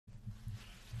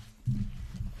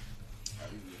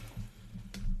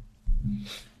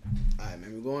Alright,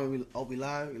 man, we're going. We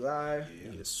live. We live.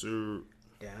 Yeah. Yes, sir.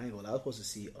 Yeah, I ain't gonna lie. I was supposed to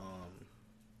see.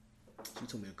 She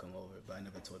told me to come over, but I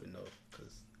never told her no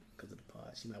because of the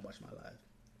pod. She might watch my live.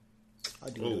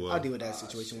 I'll deal with that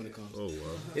situation when it comes. Oh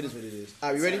wow. It is what it is.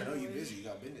 Alright, you ready? I know you're busy. You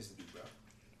got business to do, bro.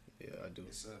 Yeah, I do.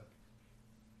 Yes, sir.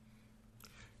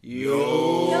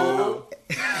 Yo.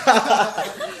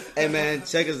 Hey man,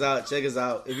 check us out. Check us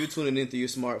out. If you're tuning in through your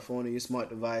smartphone or your smart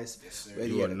device, whether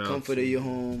you're at the comfort of your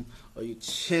home or you're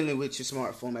chilling with your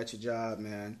smartphone at your job,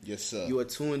 man. Yes, sir. You are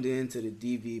tuned in to the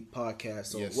DV podcast.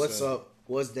 So yes, what's sir. up?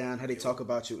 What's down? How they talk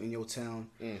about you in your town?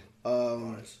 Rapping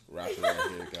right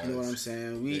here, guys. You know what I'm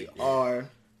saying? We are,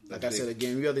 like I said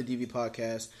again, we are the DV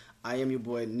podcast. I am your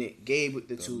boy Nick Gabe with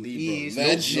the two E's.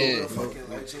 Legend.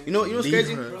 You know what's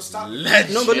crazy?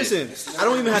 Legend. No, but listen, I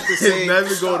don't even have to say.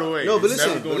 Never go away. No, but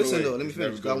listen though. Let me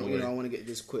finish. I want to get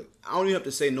this quick. I don't even have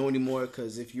to say no anymore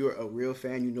because if you're a real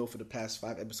fan, you know for the past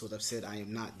 5 episodes I've said I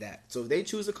am not that. So if they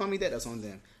choose to call me that, that's on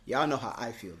them. Y'all know how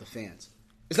I feel, the fans.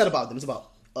 It's not about them. It's about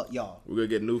y'all. We're gonna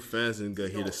get new fans and gonna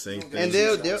hear the same thing. And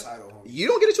you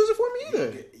don't get to choose it for me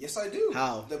either. Yes, I do.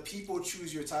 How? The people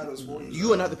choose your titles for you.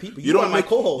 You are not the people. You don't are my make-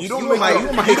 co-host. you don't You are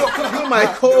my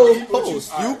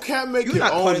co-host. You can't make You're your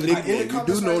not part own of the nickname. people. You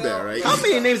do know that, right? How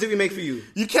many names did we make for you?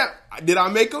 You can't. Did I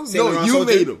make them? Saint No, Laurent you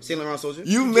Soldier? made them. Saint Laurent Soldier.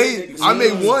 You made. I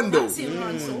made one though. He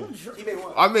made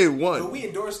one. I made But one. we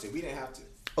endorsed it. We didn't have to.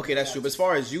 Okay, that's true. But as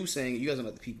far as you saying, you guys are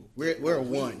not the people. We're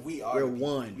one. We are We're the people.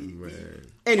 one. Man.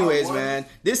 Anyways, One. man,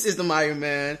 this is the Meyer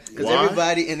man because Why?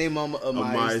 everybody and their mama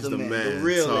admires the man, the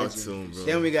real Talk legend. to him, bro.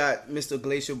 Then we got Mr.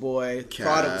 Glacier Boy, Cap.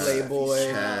 Prada Playboy,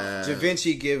 Cap. Da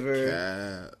Vinci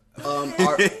Giver, Cap.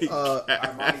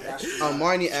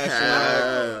 Marnie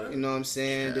Astronaut. You know what I'm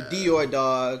saying? The Dior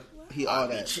dog. He all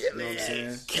that. You know what I'm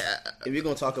saying? If we're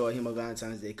gonna talk about him on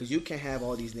Valentine's Day, because you can't have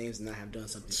all these names and not have done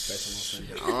something special on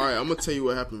Sunday. All right, I'm gonna tell you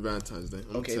what happened Valentine's Day.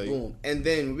 Okay, boom. And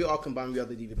then we all combine. We are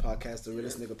the DV podcast, the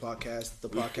realest nigga podcast, the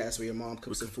podcast where your mom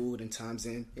cooks the food and times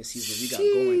in and sees what we got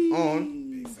going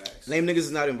on. Big facts. Lame niggas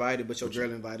is not invited, but your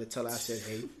girl invited. Tell her I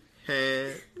said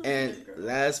hey. And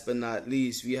last but not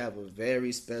least, we have a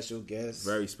very special guest.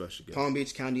 Very special guest. Palm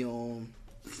Beach County owned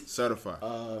Certified.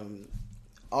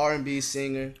 R&B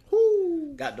singer.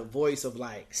 Got the voice of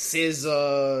like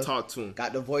SZA. Talk to him.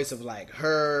 Got the voice of like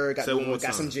her. Got, Say it one more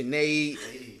got some time. Janae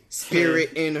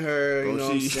spirit in her. You know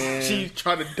what I'm saying? She's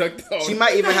trying to duck down. She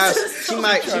might even have she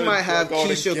might trying have to duck all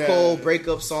the Keisha gas. Cole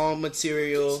breakup song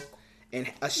material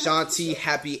and Ashanti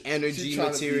happy energy She's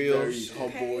trying to be material. very You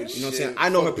humble and know what I'm shit. saying? I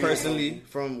know her Fuck being personally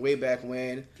from way back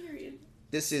when. Period.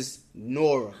 This is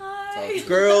Nora. Hi.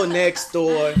 Girl next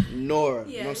door, Nora. You know what I'm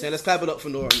Yes. saying? Let's clap it up for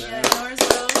Nora, Yeah, man. Norsville.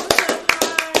 What's up?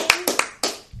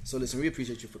 Hi. So listen, we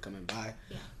appreciate you for coming by.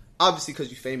 Yeah. Obviously, because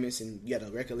you're famous and you got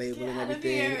a record label Get and out of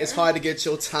everything, here. it's hard to get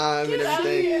your time Get and out of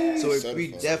everything. here. So we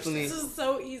Certified. definitely, This is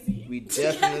so easy. we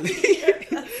Get out of definitely, here.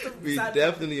 That's the we sad part.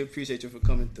 definitely appreciate you for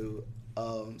coming through.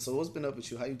 So what's been up with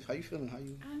you? How you feeling? How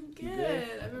you? I'm You good. good?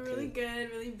 I've been Okay. really good,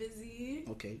 really busy.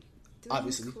 Okay. Doing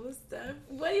Obviously. cool stuff.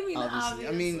 What do you mean, Obviously.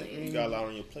 obviously? I mean, You got a lot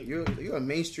on your plate. You're a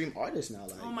mainstream artist now.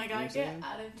 Like, oh my you know what god, I'm get saying?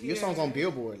 out of here. Your song's on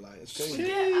Billboard. Like, it's crazy.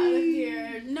 Get out of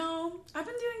here. No, I've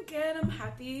been doing good. I'm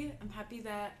happy. I'm happy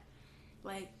that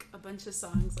like a bunch of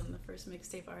songs on the first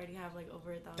mixtape already have like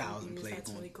over 1,000 views. plays That's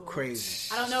going really cool.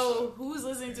 crazy. I don't know who's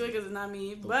listening to it because it's not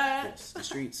me, but The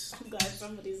streets. I'm glad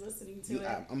somebody's listening to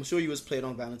it. I'm sure you was played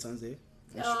on Valentine's Day.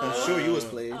 I'm Oh. sure you was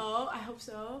played. Oh, I hope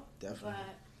so. Definitely.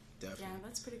 But Definitely. yeah,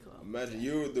 that's pretty cool. Imagine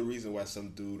you're the reason why some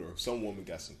dude or some woman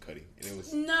got some cutting, and it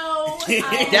was No,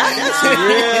 That's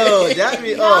real. That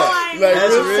be No, oh, I like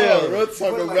that's know. real. real talk.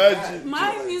 Put it like Imagine.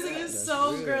 My music is That's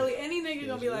so real. girly. Any nigga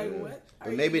gonna be like, real. "What?" are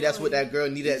But you maybe that's what doing? that girl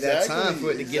needed at that time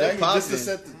for it to get her Exactly, just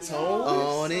to popping. set the tone.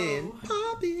 On in,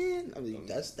 popping. I mean,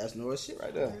 that's Nora's shit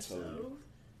right there. So,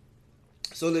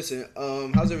 So listen,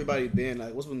 how's everybody been?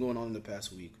 Like, what's been going on in the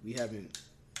past week? We haven't.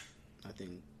 I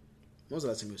think. When was the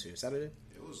last time you was here? Saturday.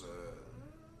 It was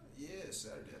yeah,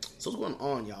 Saturday. I think. So what's going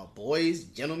on, y'all? Boys,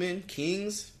 gentlemen,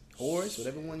 kings, whores,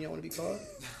 whatever one y'all want to be called.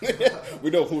 We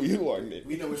know who you are, Nick.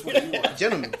 We know which one you are.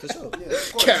 Gentlemen, for sure. Yeah,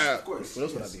 of course. Cap. Of course. What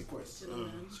else would I Yes, be? Of course.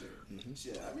 Sure.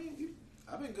 Shit. I mean,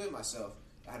 I've been good myself.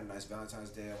 I had a nice Valentine's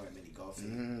Day. I went mini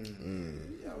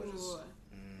golfing. Yeah, I was just.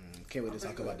 Can't wait to I'm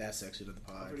talk pretty about good. that section of the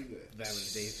pod. pretty good.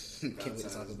 Valentine's Day. Can't wait to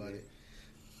talk Valentine's about Day. it.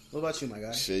 What about you, my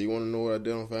guy? Shit, you want to know what I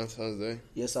did on Valentine's Day?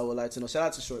 Yes, I would like to know. Shout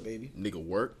out to Short Baby. Nigga,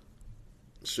 work.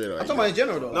 Straight up. I'm talking about in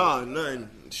general though. Nah, nothing.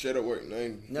 Straight up work.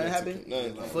 Nothing. Nothing happened?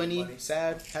 Nothing. Funny,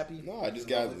 sad, happy. No, I just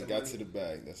got to the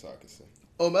bag. That's all I can say.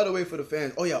 Oh, by the way, for the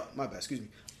fans. Oh yeah, my bad. Excuse me.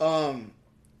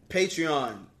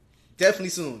 Patreon. Definitely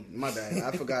soon. My bad.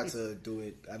 I forgot to do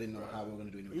it. I didn't know how we were gonna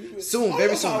do it. Anyway. Soon,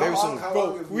 very soon, very soon.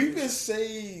 Bro, we've been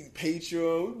saying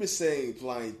Patreon. We've been saying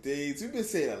blind dates. We've been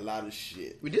saying a lot of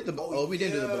shit. We did the we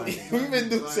did do the blind date. We've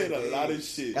been saying a lot of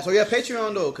shit. That's why we have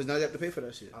Patreon though, because now you have to pay for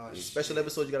that shit. Special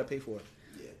episodes you gotta pay for.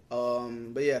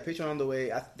 But yeah, Patreon on the way.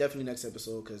 Definitely next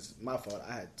episode because my fault.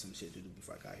 I had some shit to do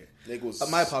before I got here.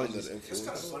 My apologies. It's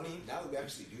kind of funny now that we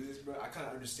actually do this, bro. I kind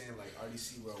of understand like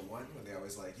RDC World 1 when they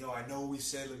always like, yo, I know we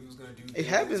said like we was gonna do. It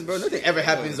happens, bro. Nothing ever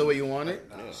happens the way you want it.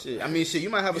 Shit. I mean, shit. You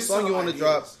might have a song you want to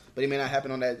drop, but it may not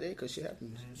happen on that day because shit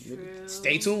happens. True.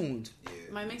 Stay tuned.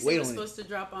 My mixtape was supposed to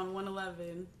drop on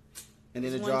 1/11, and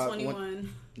then it dropped 1/21.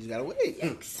 You gotta wait.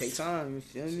 Take time. You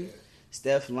feel me?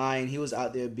 Steph lying. He was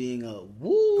out there being a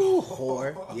woo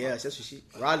whore. Yeah, that's what she.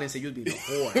 Rodlin said you was being a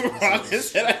whore. Rodlin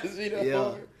said I was being a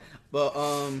whore. But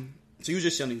so you was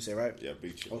just chilling, you said, right? Yeah,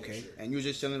 big chill. Okay, and you was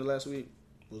just chilling the last week.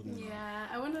 Yeah,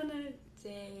 I went on a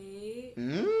date.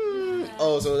 Yeah.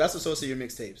 Oh, so that's the source of your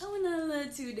mixtapes. I went on a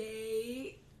little 2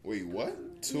 date. Wait,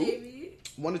 what? 2? Maybe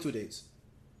 1 or 2 dates.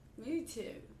 Maybe 2.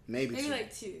 Maybe two.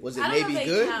 like 2. Was it maybe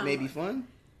good? Count. Maybe fun?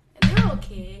 They're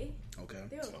okay. Okay.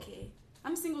 They're okay.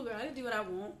 I'm a single girl. I can do what I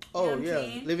want. Oh yeah,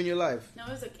 living your life. No,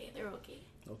 it's okay. They're okay.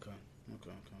 Okay.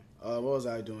 What was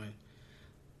I doing?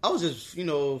 I was just,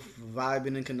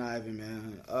 vibing and conniving,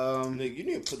 man. Nick, you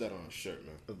need to put that on a shirt,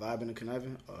 man. Vibing and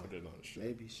conniving? Put it on a shirt.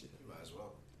 Maybe shit. You might as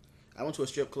well. I went to a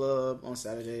strip club on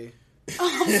Saturday.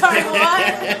 I'm sorry,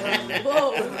 what? Whoa.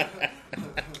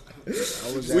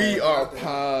 We are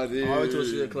potted. I went to a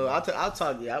strip club. I'll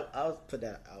talk. Yeah, I'll put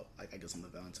that out. I guess on the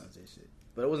Valentine's Day shit.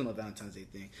 But it wasn't a Valentine's Day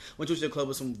thing. Went to a strip club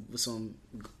with some.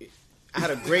 I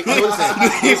had a great.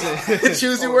 Listen.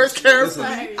 Choose your words carefully.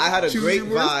 I had a great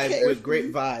vibe with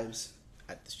great vibes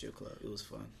at the strip club. It was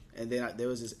fun. And then there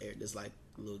was this like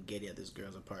little getty at this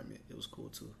girl's apartment. It was cool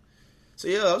too. So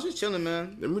yeah, I was just chilling,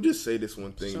 man. Let me just say this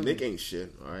one thing. Nick ain't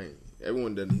shit. All right.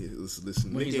 Everyone doesn't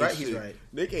listen. When Nick he's right, shit. he's right.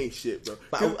 Nick ain't shit, bro.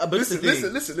 But listen.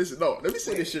 No, let me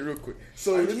say this shit real quick.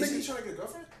 So is he trying to get a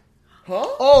girlfriend? Huh?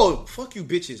 Oh, fuck you,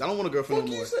 bitches! I don't want a girlfriend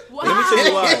no more. Why? Let me tell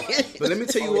you why. But let me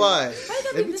tell you why. Why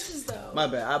gotta be bitches though? My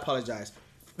bad. I apologize.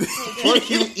 Fuck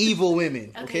you, evil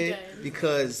women. Okay, good.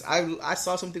 Because I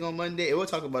saw something on Monday, and we'll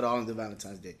talk about it on the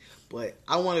Valentine's Day. But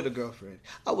I wanted a girlfriend.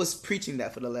 I was preaching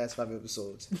that for the last 5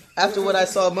 episodes. After what I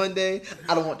saw Monday,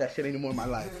 I don't want that shit anymore in my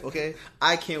life. Okay,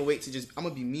 I can't wait to I'm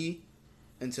gonna be me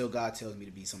until God tells me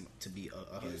to be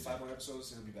a husband. 5 more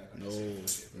episodes, he'll be back.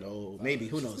 No, maybe,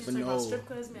 who knows? But talk no. about strip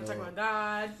clubs, man, talk about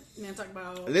God, man, talk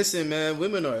about. Listen, man,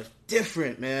 women are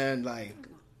different, man. Like.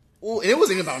 Ooh, and it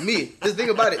wasn't even about me. Just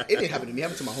think about it. It didn't happen to me. It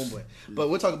happened to my homeboy. But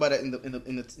we'll talk about it in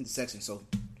the section. So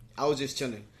I was just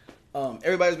chilling.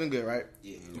 Everybody's been good, right?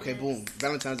 Yeah. Okay, boom.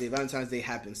 Valentine's Day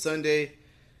happened Sunday.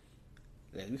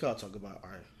 Yeah, we can talk about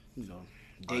our,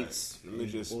 dates. Right. Let me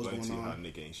just explain to you how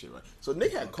Nick ain't shit, right? So So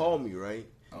Nick had called me, right?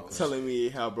 Telling me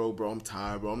how, bro, I'm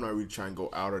tired, bro. I'm not really trying to go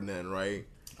out or nothing, right?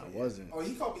 I wasn't. Oh,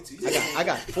 he called me too. I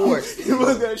got forced. He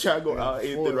wasn't gonna try to go out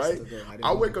anything, right?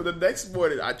 I wake up the next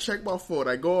morning, I check my phone,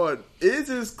 I go on, it's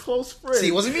his close friend. See,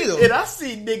 it wasn't me though. And I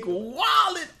see Nick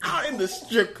wilding out in the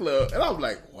strip club. And I'm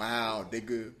like, wow,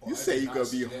 nigga, you say you gonna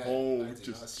be home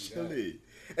just chilling.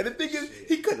 And the thing is,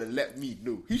 he could have let me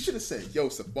know. He should have said, yo,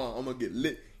 Saban, I'm gonna get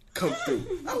lit. Come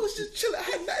through. I was just chilling. I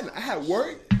had nothing. I had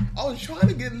work. I was trying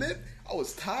to get lit. I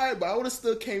was tired, but I would have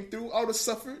still came through. I would have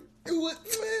suffered. It was,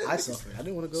 man. I suffered. I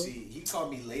didn't want to go. See, he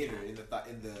called me later later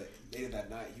that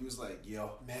night. He was like,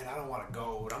 "Yo, man, I don't want to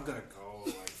go, but I'm gonna go."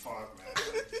 Like, fuck,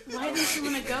 man. Why didn't you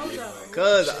want to go though?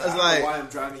 Cause I was don't like, know why I'm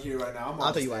driving here right now.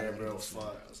 I'll tell you why, bro. Fuck.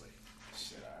 I was like,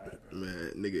 shit, alright, bro.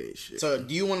 Man, nigga ain't shit. so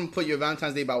do you want to put your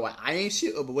Valentine's Day about what I ain't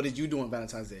shit, or what did you do on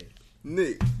Valentine's Day?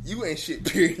 Nick, you ain't shit,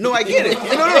 period. No, I get it.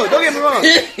 No, don't get me wrong.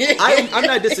 I'm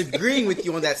not disagreeing with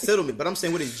you on that settlement, but I'm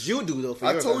saying, what did you do though?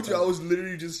 I told you I was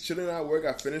literally just chilling at work.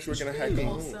 I finished work and I had to go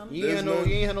home. You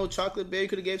ain't had no chocolate babe you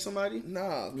could have gave somebody?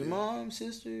 Nah. Your mom,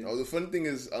 sister? Oh, the funny thing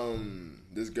is,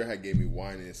 this girl had gave me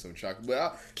wine and some chocolate.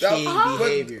 But King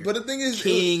behavior. But the thing is,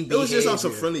 King it was just on behavior.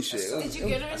 some friendly shit. Did you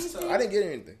get her anything? I didn't get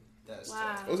her anything.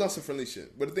 Wow. It was on some friendly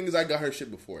shit. But the thing is, I got her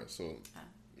shit before, so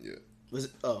yeah. Was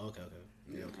it? Oh, okay.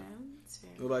 Yeah, okay.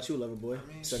 What about you, lover boy?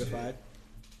 Certified.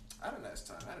 I had a nice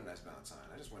time. I had a nice Valentine.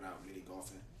 I just went out mini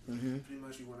golfing. Pretty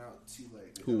much, we went out to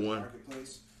Who won?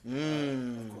 Marketplace.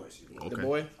 Mm. Of course, you Okay. The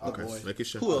boy? Okay. Boy. Make it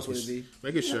sure. Who else would it be?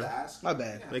 Make it sure. My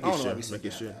bad. Make I don't it know sure. why we Make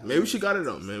it said sure. that. Maybe she got it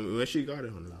on, man. Maybe she got it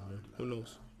on, man. Who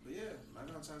knows? But yeah, my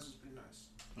Valentine's was pretty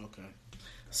nice. Okay.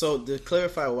 So to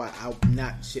clarify why I'm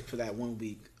not shit for that 1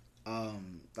 week,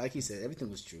 like he said, everything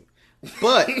was true.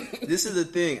 But this is the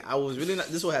thing. I was really not.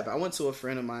 This is what happened. I went to a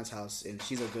friend of mine's house, and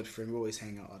she's a good friend. We always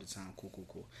hang out all the time.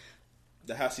 Cool.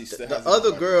 The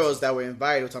other girls that were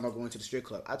invited were talking about going to the strip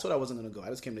club. I told her I wasn't gonna go. I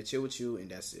just came to chill with you, and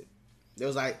that's it. They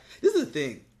was like, this is the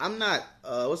thing. I'm not.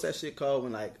 What's that shit called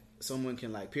when like someone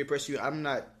can like peer pressure you? I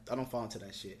don't fall into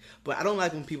that shit. But I don't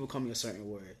like when people call me a certain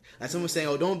word. Like someone saying,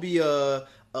 "Oh, don't be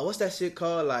what's that shit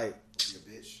called?" Like,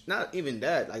 bitch. Not even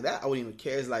that. Like that, I wouldn't even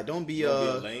care. It's like, don't be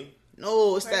lame.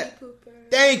 No, it's Party that. pooper.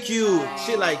 Thank you,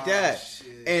 shit like that. Shit.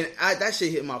 And that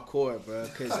shit hit my core, bro.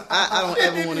 Because I don't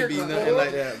ever want to be nothing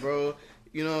like that, bro.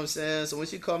 You know what I'm saying? So when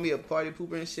she called me a party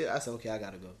pooper and shit, I said, okay, I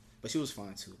gotta go. But she was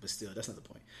fine too. But still, that's not the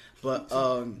point. But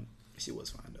she was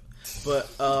fine though.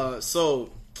 But so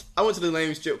I went to the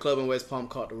lame strip club in West Palm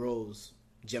called the Rose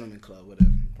Gentleman Club, whatever.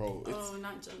 Bro, Oh,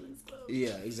 not Gentleman's Club.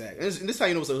 Yeah, exactly. And this is how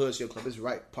you know it's a hood strip club. It's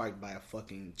right parked by a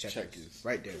fucking Checkers.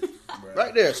 Right there. Right.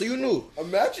 Right there. So you knew.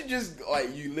 Imagine just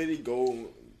like you literally go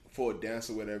for a dance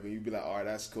or whatever, and you be like, all right,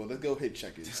 that's cool. Let's go hit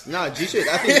Checkers. Nah, G shit.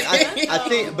 I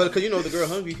think, but because you know the girl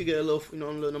hungry, you could get a little, a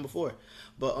little number 4,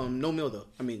 but no meal though.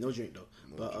 I mean, no drink though.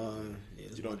 But yeah,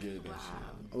 You don't get that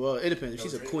well, it depends. If No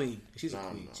she's a drink? queen, if she's a Nah,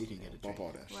 queen, nah. she can get a drink. Bump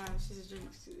all that shit. Wow, she's a drink.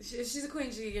 She's a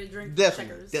queen. She can get a drink.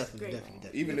 Definitely, Checkers. definitely, Great.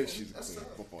 definitely. Even if she's a That's queen,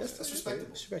 tough. bump all That's that.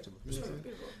 respectable. Respectable.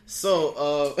 Beautiful.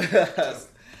 So,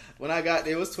 when I got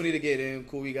there, it was 20 to get in.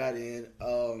 Cool, we got in.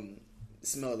 It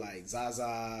smelled like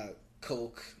Zaza,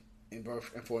 Coke, and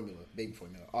formula, baby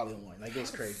formula, all in one. Like, it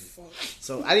was crazy.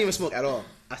 So, I didn't even smoke at all.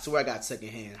 I swear I got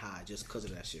secondhand high just because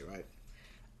of that shit, right?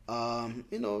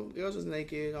 Girls was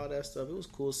naked, all that stuff. It was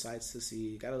cool sights to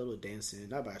see. Got a little dancing,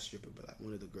 not by a stripper, but like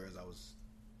one of the girls I was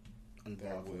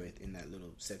involved with in that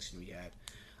little section we had.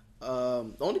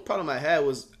 The only problem I had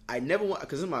was I never want,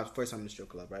 because this is my first time in the strip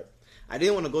club, right? I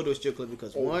didn't want to go to a strip club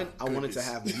because I wanted to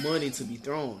have money to be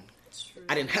thrown.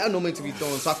 I didn't have no money to be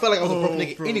thrown, so I felt like I was a broke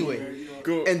nigga anyway.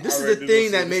 Go. And this is the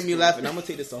thing that made me laugh, and I'm gonna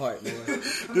take this to heart, man.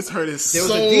 This hurt is There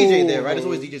was so a DJ there, right? There's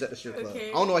always DJs at the strip club. Okay.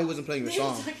 I don't know why he wasn't playing your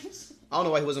song. I don't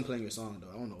know why he wasn't playing your song though.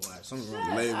 I don't know why. Something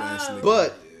wrong. lame ass nigga.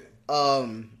 But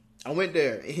I went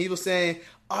there and he was saying,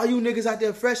 all you niggas out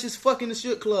there fresh as fuck in the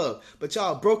strip club, but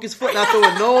y'all broke as fuck, not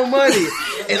throwing no money.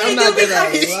 And I'm not gonna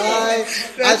lie.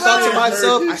 I thought to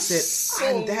myself, I said,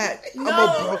 I'm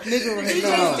a broke nigga right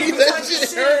now. That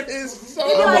shit hurt is so.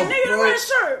 I'm a nigga, broke- red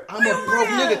shirt. I'm a broke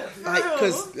nigga. Like,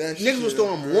 cause That niggas was shit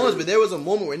throwing ones, but there was a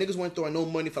moment where niggas weren't throwing no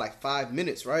money for like 5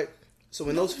 minutes, right? So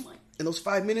in those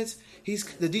 5 minutes,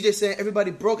 the DJ saying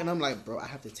everybody broke, and I'm like, bro, I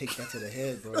have to take that to the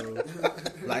head, bro.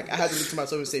 Like, I had to look to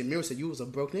myself and say, Mirror said you was a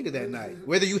broke nigga that night.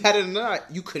 Whether you had it or not,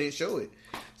 you couldn't show it.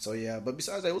 So yeah, but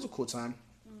besides that, it was a cool time.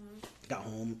 Got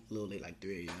home a little late, like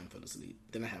 3 a.m. Fell asleep.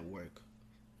 Then I had work.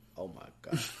 Oh my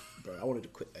god, bro, I wanted to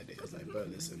quit that day. I was like, bro,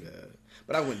 listen,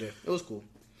 but I went there. It was cool.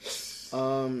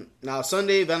 Now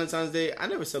Sunday, Valentine's Day. I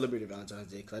never celebrated Valentine's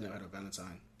Day because I never had a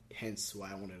Valentine. Hence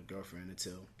why I wanted a girlfriend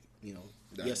until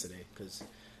yesterday, because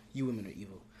you women are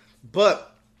evil.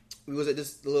 But we was at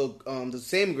this little the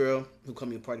same girl who called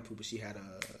me a party pooper. She had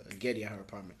a Getty at her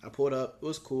apartment. I pulled up. It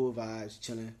was cool vibes,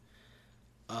 chilling.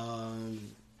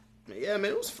 Yeah,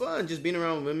 man, it was fun just being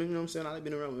around women. You know what I'm saying? I like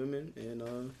being around women. And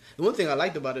the one thing I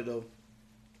liked about it though,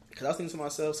 because I was thinking to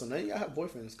myself, so none of y'all have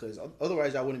boyfriends, because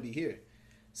otherwise y'all wouldn't be here.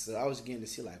 So I was getting to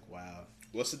see like, wow.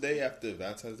 What's the day after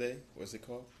Valentine's Day? What's it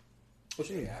called? What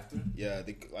you mean? After? Yeah,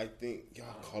 I think y'all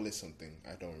call it something.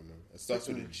 I don't remember. It starts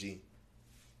with a G.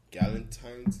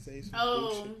 Galentine's Day? Some Oh,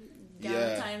 bullshit?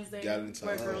 Valentine's Day. Galentine's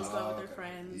Where Day. girls go with their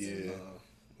friends. Yeah.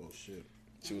 Oh shit.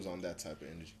 She was on that type of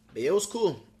energy. But yeah, it was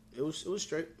cool. It was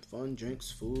straight. Fun,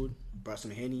 drinks, food. Brought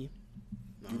some Henny.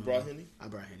 You brought Henny? I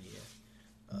brought Henny,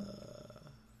 yeah.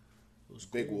 It was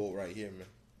Big cool. Wall right here, man.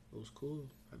 It was cool.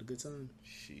 Had a good time.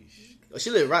 Sheesh. She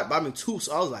lived right by me too,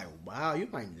 so I was like, "Wow, you're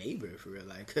my neighbor for real."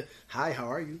 Like, hi, how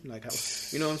are you? Like,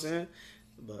 you know what I'm saying?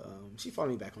 But she followed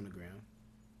me back on the ground.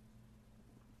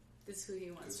 This is who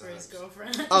he wants for his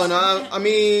girlfriend. Oh no, I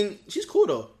mean, she's cool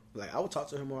though. Like, I would talk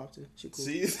to her more often. She cool.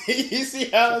 See, you see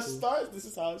how it starts? This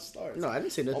is how it starts. No, I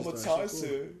didn't say nothing. I'm to gonna her. talk She to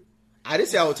cool. her. I didn't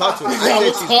say I would talk to her. I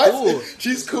said she's cool.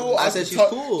 She's cool. I said she's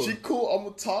cool. She cool. I'm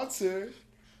gonna talk to her.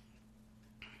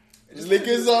 Lick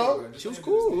his up. She was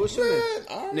cool. We was chilling. Man,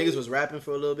 all right. Niggas was rapping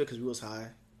for a little bit because we was high,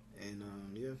 and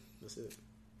yeah, that's it.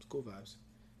 It's cool vibes.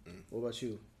 What about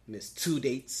you, Miss Two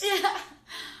Dates?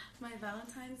 My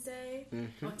Valentine's Day,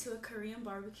 went to a Korean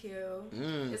barbecue.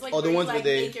 It's Oh, the where ones you, where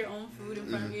they- make your own food in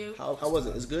front of you. How was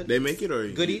it? It's good. They make it or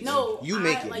Good eats? No, You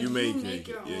make it. Like, You make you it. make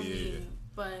your Yeah, own yeah, meat. yeah.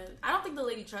 But I don't think the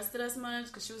lady trusted us much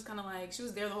because she was kind of like, she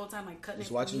was there the whole time, like cutting Just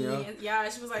it for watching me. y'all? And, yeah,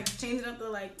 she was like changing up the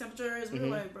like temperatures. We were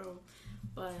like, bro.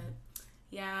 But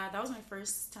yeah, that was my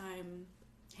first time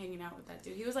hanging out with that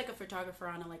dude. He was like a photographer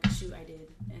on a shoot I did,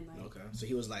 and like okay, so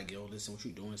he was like, "Yo, listen, what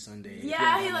you doing Sunday?"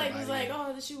 Yeah, he like was like,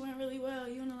 "Oh, the shoot went really well.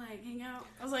 You wanna like hang out?"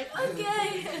 I was like,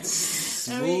 "Okay."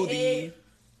 Smoothie.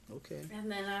 Okay.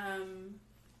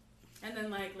 And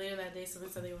then like later that day,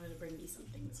 someone said they wanted to bring me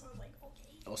something, so I was like,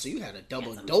 "Okay." Oh, so you had a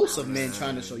double dose of men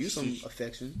trying to show you some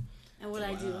affection. And what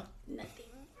I do? Nothing.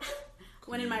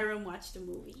 Went in my room, watched a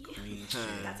movie. Queen shit.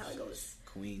 That's how it goes.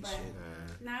 Queen But,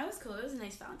 shit. Nah, it was cool. It was a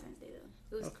nice Valentine's Day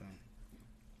though. It was Okay.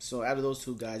 So out of those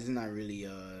two guys, it's not really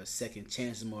a second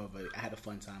chance. It's more of a I had a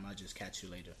fun time. I'll just catch you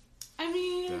later. I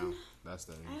mean, Damn, that's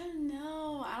the.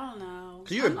 I don't know.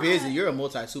 Cause you're busy. You're a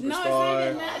multi superstar.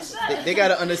 No, it's not even that. They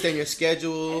gotta understand your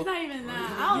schedule. It's not even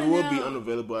that. I don't You know. will be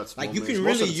unavailable at Like moments. you can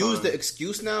Most really of use time. the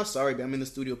excuse now. Sorry, but I'm in the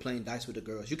studio playing dice with the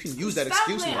girls. You can use that Stop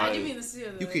excuse playing. now. I do be in the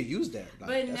studio. You Though. can use that. Like,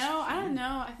 But no, I don't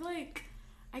know. I feel like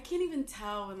I can't even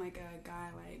tell when like a guy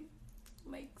like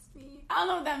likes me. I don't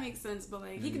know if that makes sense, but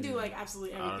like he can do like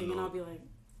absolutely everything, and I'll be like,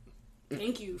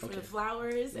 "Thank you for the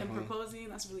flowers and proposing.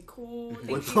 That's really cool." Thank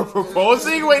you For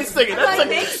proposing? Wait a second. I'm like,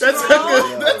 That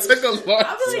thanks, took a long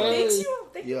I'll be like, time.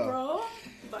 thank you, bro.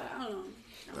 But I don't know.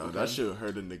 No, that shit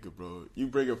hurt a nigga, bro. You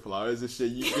bring her flowers and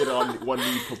shit, you get on one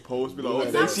knee, propose, be like, oh,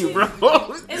 It's thanks not you,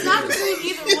 bro. It's not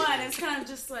between either one. It's kind of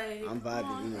just like I'm vibing,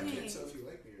 "Aw, you know. I can't thanks." tell if you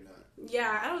like me or not.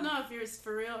 Yeah, I don't know if you're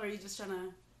for real or you just trying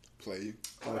to, Play you.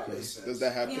 Okay. Does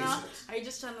that happen? you know, are you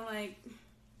just trying to like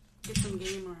get some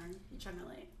game or you trying to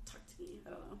like talk to me? I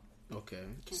don't know. Okay.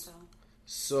 Can't tell.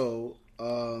 So,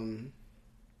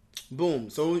 boom.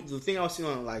 So the thing I was seeing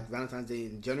on like Valentine's Day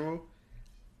in general,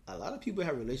 a lot of people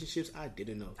have relationships I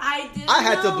didn't know. I did. I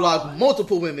had to block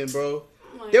multiple women, bro.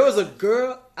 Oh my There was a God.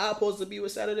 girl I was supposed to be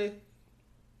with Saturday,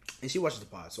 and she watches the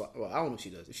pod. So, I don't know if she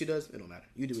does. If she does, it don't matter.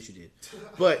 You do what you did.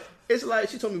 But it's like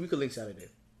she told me we could link Saturday,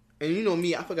 and you know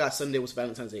me, I forgot Sunday was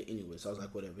Valentine's Day anyway. So I was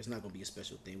like, whatever. It's not gonna be a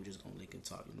special thing. We're just gonna link and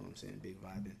talk. You know what I'm saying? Big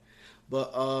vibing.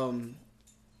 But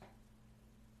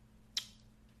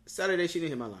Saturday she didn't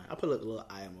hit my line. I put a little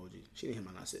eye emoji. She didn't hit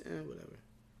my line. I said, whatever.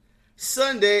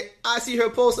 Sunday, I see her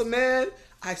post a man.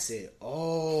 I said,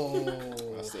 oh.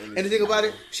 And the thing about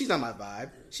it, she's not my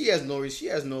vibe. She has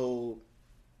no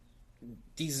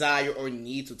desire or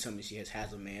need to tell me she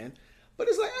has a man. But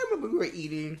it's like, I remember we were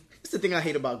eating. It's the thing I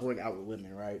hate about going out with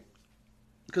women, right?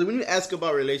 Because when you ask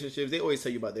about relationships, they always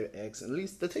tell you about their ex. And at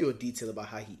least they'll tell you a detail about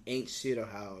how he ain't shit or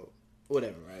how,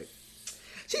 whatever, right?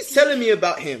 She's telling me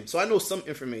about him, so I know some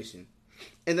information.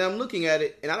 And then I'm looking at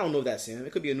it, and I don't know if that's him.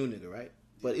 It could be a new nigga, right?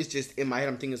 But it's just, in my head,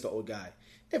 I'm thinking it's the old guy.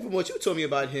 And from what you told me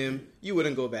about him, you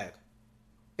wouldn't go back.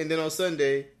 And then on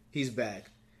Sunday, he's back.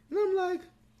 And I'm like...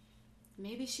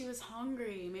 Maybe she was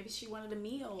hungry. Maybe she wanted a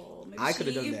meal. Maybe I could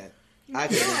have done that. I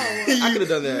No. could have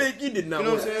done that. Nick, you did not You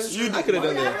know want what I'm that. saying? I could have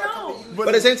done I that. don't know. But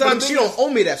at the same time, she don't owe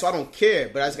me that, so I don't care.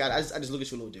 But I just look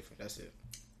at you a little different. That's it.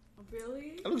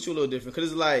 Really? I look at you a little different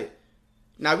because it's like,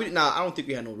 I don't think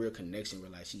we had no real connection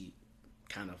where like she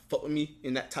kind of fucked with me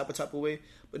in that type of way.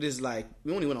 But it's like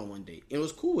we only went on one date and it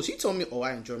was cool. She told me, "Oh,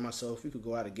 I enjoyed myself. We could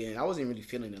go out again." I wasn't really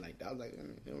feeling it like that. I was like,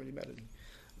 it don't really matter to me.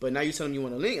 But now you telling me you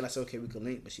want to link, and I said, "Okay, we can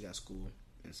link." But she got school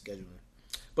and scheduling.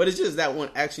 But it's just that one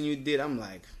action you did. I'm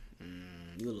like,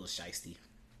 you a little shiesty,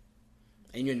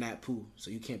 and you're not Pooh,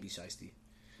 so you can't be shiesty.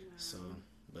 No. So,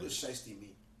 What does shiesty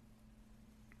mean?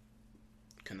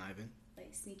 conniving. Like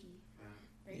sneaky.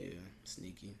 Right? Yeah,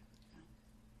 sneaky.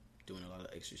 Doing a lot of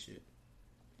extra shit.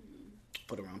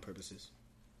 For the wrong purposes.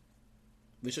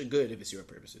 Which are good if it's your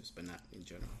purposes, but not in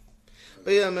general.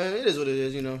 But yeah, man, it is what it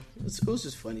is, you know. It was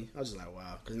just funny. I was just like,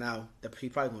 wow. Because now, he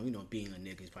probably going to, being a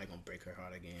nigga, he's probably going to break her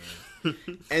heart again. And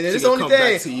then it's the only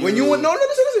thing. When you want, no,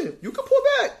 listen. You can pull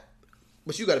back.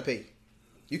 But you got to pay.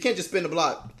 You can't just spin the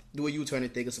block, do a U-turn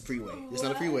and think it's a freeway. It's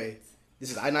not a freeway.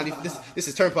 This is I-90. This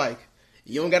is Turnpike.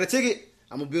 You don't got a ticket,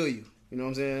 I'm going to bill you. You know what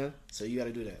I'm saying? So you got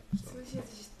to do that. So she has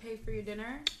to just pay for your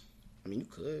dinner? I mean, you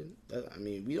could.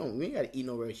 We ain't got to eat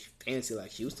nowhere fancy like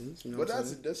Houston's. You know But what I'm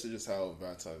saying? that's just how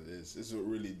Valentine's is. It's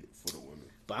really for the women.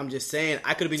 But I'm just saying,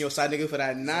 I could have been your side nigga for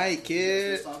that night,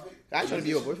 kid. I ain't trying to be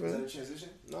your Is that boyfriend. a transition?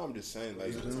 No, I'm just saying,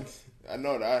 like, I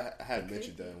know that I had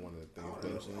mentioned that in one of the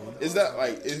things. But is that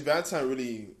like, is Valentine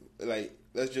really like?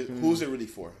 Let's just who's it really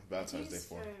for? Valentine's Day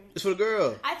for? It's for the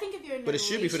girl. I think if you're in But a it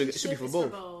should be for the- it should be relationship, for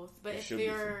it's both. But It if should be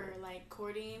for you're both. like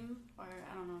courting, or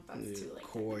I don't know if that's Yeah, too like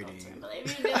courting. technical term, but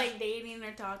if you're like dating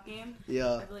or talking,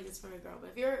 Yeah, I feel like it's for a girl.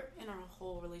 But if you're in a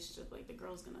whole relationship, like the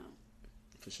girl's gonna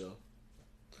for sure.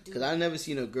 do, Because I never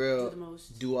seen a do girl the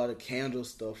most. do all the candle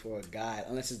stuff for a guy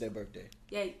unless it's their birthday.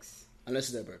 Yikes! Unless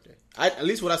it's their birthday. At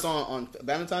least what I saw on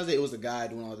Valentine's Day, it was the guy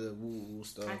doing all the woo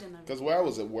stuff. Because where I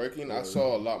was working, I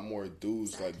saw a lot more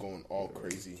dudes like going all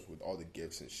crazy with all the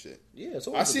gifts and shit. Yeah,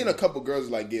 so I seen a couple girls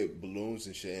like get balloons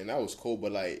and shit, and that was cool.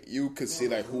 But like you could see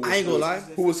like who I ain't gonna lie.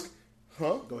 Who was?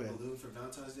 Huh? Go ahead. Balloon for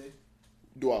Valentine's Day?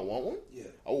 Do I want one? Yeah.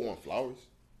 I would want flowers.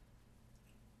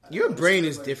 Your brain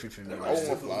is different from me. I would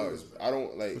want flowers. I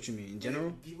don't like. What you mean in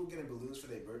general? People getting balloons for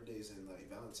their birthdays and like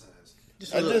Valentine's. It's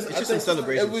just some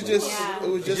celebration. It was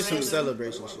just some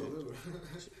celebration shit.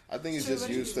 I think it's just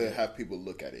used to have people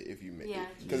look at it if you make it. Yeah.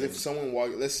 Because if someone walk,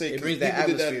 let's say It brings people that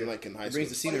did that atmosphere. like in high It school. brings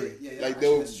the scenery. Like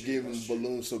they'll give them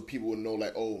balloons so people would know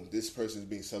like, oh, this person's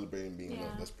being celebrated and being Yeah.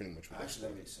 loved. That's pretty much what that's Actually,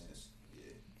 that makes sense.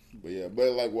 Yeah.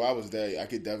 But like while I was there, I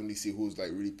could definitely see who's like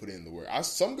really putting in the work.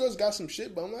 Some girls got some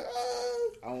shit, but I'm like,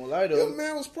 I won't lie though. your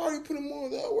man was probably putting more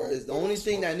of that work. The only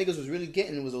thing that niggas was really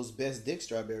getting was those best dick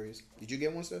strawberries. Did you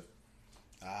get one, Steph?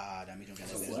 That means you don't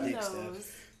got no best dick,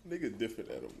 Steph. Nigga different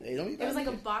at them. Hey, don't It was like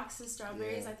a box of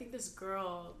strawberries. Yeah. I think this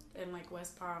girl in like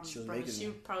West Palm, She was probably, making she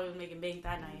them. probably was making bank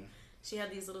that night. She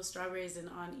had these little strawberries, and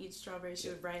on each strawberry she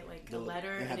would write like a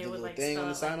letter, and have and the it would little like thing on spell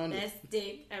the side like, on it. best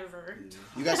dick ever.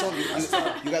 You got some?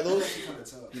 You got those? Kinda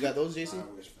tough. You got those, Jason?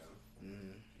 I wish, fam.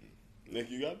 Nick,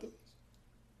 you got those?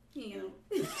 You know.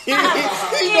 He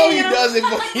know he does it,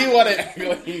 but he want to act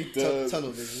like he does.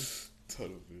 Tunnel vision.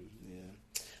 Tunnel vision.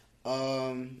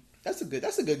 Yeah. That's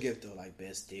a good gift though. Like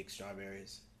best dick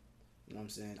strawberries. You know what I'm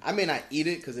saying? I may not eat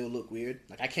it because it will look weird.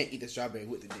 Like I can't eat the strawberry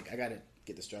with the dick. I gotta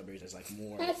get the strawberries that's like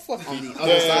more on the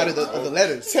other side of the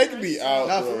letters. Take me out.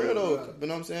 Nah, bro. for real though. You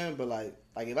know what I'm saying? But like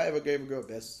if I ever gave a girl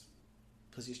best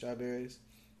pussy strawberries,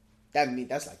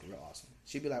 that's like real awesome.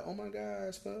 She'd be like, "Oh my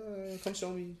gosh, come show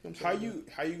me." How you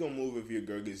gonna move if your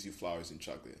girl gives you flowers and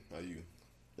chocolate? How you?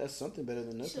 That's something better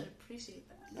than You nothing. should appreciate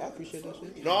that. I appreciate that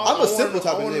shit. No, I'm a simple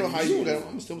type of I wanna know nigga. how You you. got-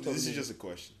 I'm a simple type This of is nigga. just a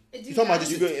question. Do You talking about guys-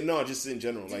 just- You go, no, just in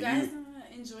general. do Like guys you.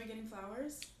 enjoy getting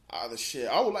flowers? The shit.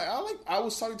 I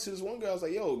was talking to this one girl. I was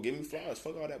like, "Yo, give me flowers.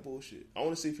 Fuck all that bullshit. I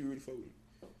want to see if you really fuck with me."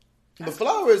 But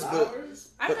flowers,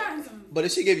 I've gotten some. but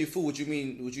if she gave you food, would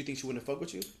you think she wouldn't fuck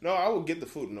with you? No, I would get the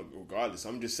food regardless.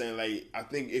 I'm just saying, like, I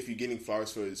think if you're getting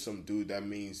flowers for some dude, that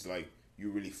means like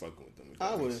you really fucking with them.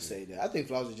 I wouldn't say that. I think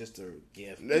flowers are just a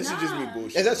gift. That should just be Nah.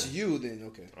 bullshit. If that's you, then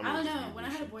okay. I don't know. When I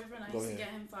had a boyfriend, I Go used to ahead.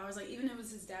 get him flowers. Like even if it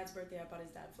was his dad's birthday, I bought his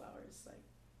dad flowers. Like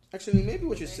Actually, maybe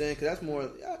what you're saying, because that's more.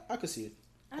 I could see it.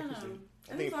 I don't know. I I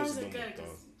think think flowers pussy are don't good make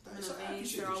because So I they're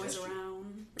appreciate the always gesture.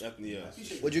 around. Yeah.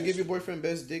 Would you give your boyfriend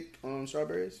best dick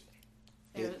strawberries?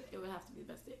 It would have to be the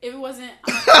best dick. If it wasn't,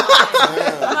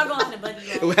 I'm not gonna lie to Buddy.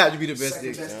 It would have to be the best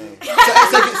Second dick. best dick.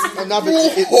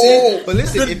 But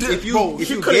listen, if you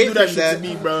couldn't gave do that him shit to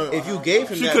me, bro. if you gave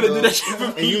him She that, couldn't do bro, that shit for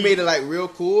and me. you made it like real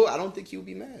cool, I don't think he would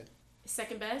be mad.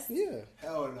 Second best? Yeah,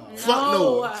 Hell no. Fuck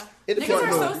no. It Niggas depends. are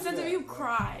No. so sensitive, you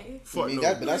cry. Fuck no.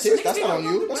 But that's his. That's not on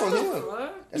you. That's on What him. the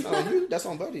fuck? That's not on you. That's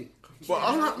on Buddy.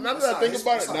 But now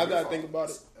that I think about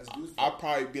it, That's dude's I'll fault.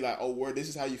 probably be like, "Oh, word, this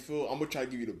is how you feel. I'm gonna try to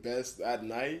give you the best that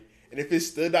night." And if it's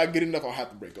still not good enough, I'll have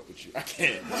to break up with you. I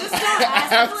can't. Just don't ask. I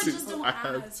have feel like to. just don't I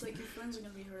have ask. Like your friends are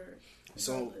gonna be hurt.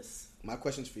 So- regardless. My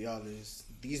questions for y'all is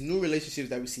these new relationships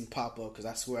that we seen pop up, because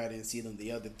I swear I didn't see them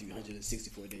the other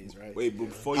 364 days, right? Wait, but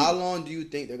before How you, long do you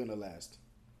think they're gonna last?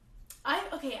 I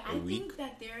week? think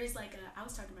that there is like a. I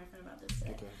was talking to my friend about this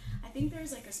today. Okay. I think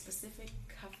there's like a specific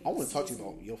cuffing. I want to talk to you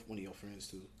season. about one of your friends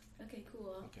too. Okay,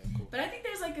 cool. Okay, cool. But I think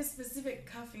there's like a specific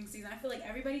cuffing season. I feel like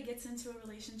everybody gets into a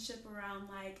relationship around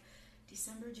like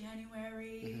December,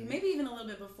 January, Mm-hmm. maybe even a little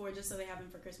bit before, just so they have them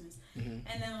for Christmas. And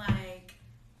then like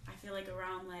I feel like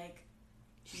around like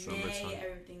May,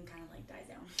 everything kind of like dies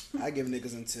down. I give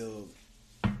niggas until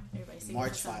Everybody's single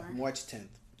March for 5th, summer. March 10th.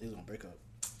 They're gonna break up.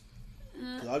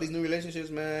 'Cause all these new relationships,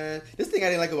 man. This thing I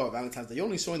didn't like about Valentine's Day, you're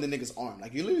only showing the nigga's arm.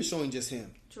 Like you're literally showing just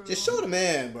him. True. Just show the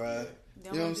man, bruh.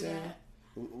 Don't You know what I'm do saying? that.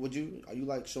 Would you? Are you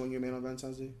like showing your man on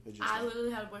Valentine's Day? Or just I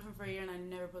literally had a boyfriend for a year and I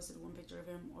never posted one picture of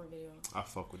him or video. I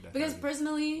fuck with that. Because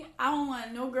personally, I don't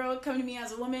want no girl coming to me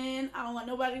as a woman. I don't want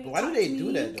nobody to Why do talk they to do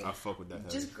me. that though? I fuck with that.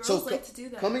 Just girls So like to do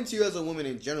that. coming to you as a woman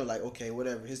in general, like okay,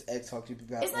 whatever. His ex talked to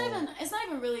people. It's not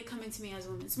even really coming to me as a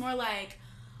woman. It's more like,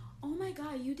 oh my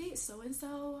god, you date so and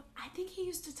so. I think he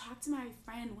used to talk to my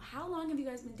friend. How long have you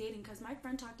guys been dating? Because my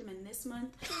friend talked to him in this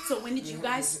month. So when did you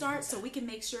guys start? So we can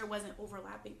make sure it wasn't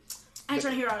overlapping. I ain't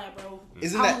trying to hear all that, bro.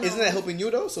 Isn't I don't that know. helping you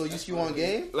though? So you on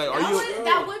game? Like, are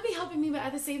That you? would be helping me, but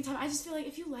at the same time, I just feel like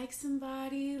if you like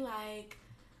somebody, like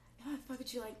I fuck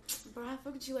with you, like, bro, I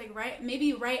fuck with you, like,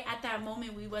 maybe right at that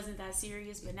moment we wasn't that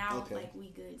serious, but now, like, we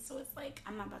good. So it's like,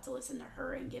 I'm not about to listen to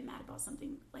her and get mad about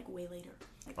something, like, way later.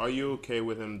 Like, are you okay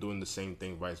with him doing the same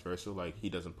thing, vice versa? Like, he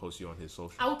doesn't post you on his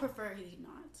social? I would prefer he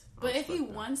not. But if he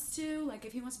wants to, like,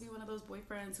 if he wants to be one of those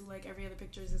boyfriends who, like, every other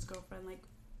picture is his girlfriend, like,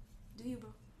 do you, bro?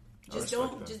 Just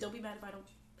don't be mad if I don't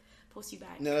post you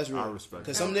back. No, that's real. I respect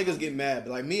because that. some niggas get mad,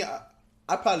 but like me,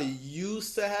 I probably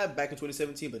used to have back in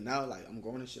 2017, but now like I'm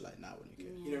growing and shit. Like now, I wouldn't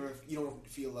care. You don't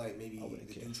feel like maybe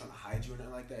the dude trying to hide you or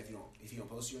nothing like that. If you don't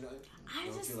post you or nothing,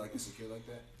 you don't feel like insecure like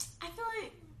that. I feel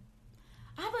like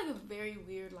I have like a very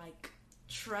weird like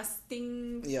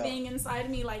trusting thing inside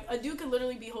of me. Like a dude could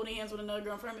literally be holding hands with another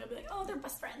girl in front of me. I'd be like, oh, they're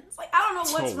best friends. Like I don't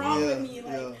know what's wrong with me.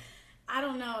 Like I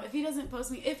don't know. If he doesn't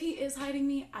post me, if he is hiding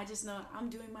me, I just know I'm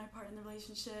doing my part in the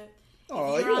relationship.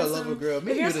 Oh, you're a lover girl.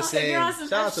 Maybe you're the same. If you're on some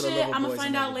Shout out to the shit, lover I'm boys gonna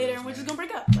find out later, and we're just gonna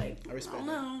break up. Like I respect don't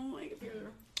know. Like if you're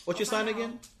what's your sign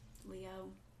again? Leo.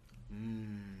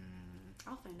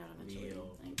 I'll find out eventually.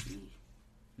 Leo. Like me.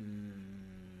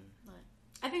 But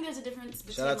I think there's a difference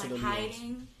between Shout out to like the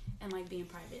hiding and like being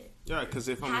private. Yeah, because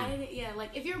if I'm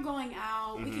like if you're going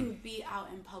out, we can be out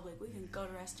in public. We can go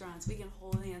to restaurants. We can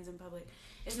hold hands in public.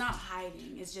 It's not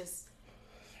hiding. It's just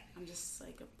I'm just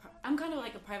like I'm kind of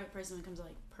like a private person when it comes to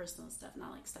like personal stuff,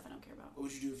 not like stuff I don't care about. What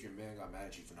would you do if your man got mad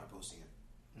at you for not posting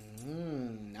it?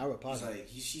 Now we're He's like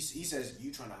he says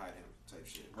you trying to hide him type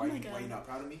shit. Why you not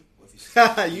proud of me? What if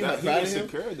you not proud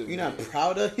of him? You're not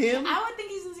proud of him? I would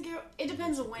think he's insecure. It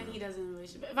depends on when he does in a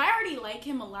relationship. If I already like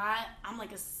him a lot, I'm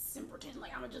like a simpleton.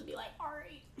 Like I'm gonna just be like, all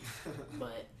right.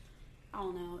 But I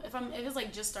don't know. If it's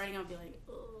like just starting, I'll be like,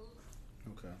 ugh.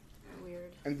 Okay.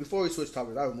 Weird. And before we switch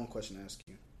topics, I have one question to ask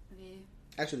you. Okay.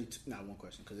 Actually, not one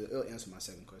question because it'll answer my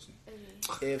second question.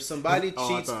 Okay. If somebody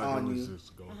cheats on you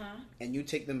and you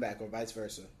take them back, or vice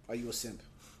versa, are you a simp?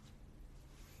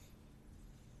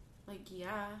 Like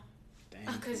yeah,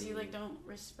 because you like don't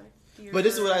respect. But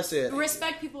this is what I said.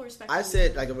 Respect people. Respect. I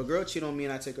said like if a girl cheat on me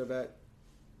and I take her back,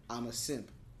 I'm a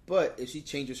simp. But if she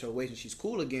changes her ways and she's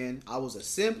cool again, I was a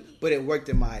simp. But it worked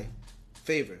in my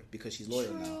favor because she's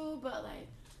loyal now. True, but like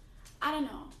I don't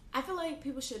know. I feel like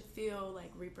people should feel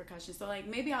like repercussions. So like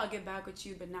maybe I'll get back with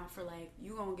you, but not for like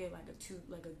you gonna get like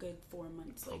a good 4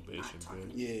 months like not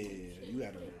talking. Yeah. You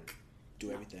gotta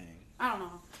do everything. I don't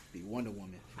know. Be Wonder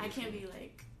Woman. I can't be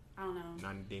like I don't know.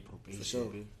 90-day probation. For sure.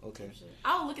 Okay.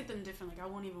 I'll look at them different. Like I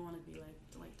won't even want to be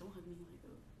like don't hug me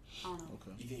like I don't know.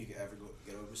 Okay. You think you could ever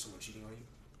get over someone cheating on you?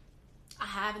 I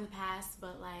have in the past,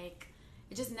 but like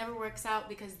it just never works out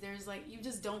because there's like you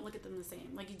just don't look at them the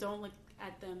same. Like you don't look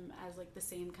at them as like the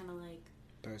same kind of like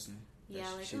person. Yeah,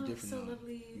 like it's so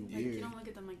lovely. Like you don't look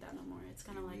at them like that no more. It's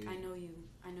kind of like I know you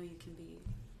can be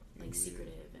like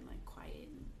secretive and like quiet.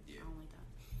 And I don't like that.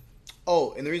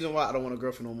 Oh, and the reason why I don't want a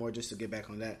girlfriend no more, just to get back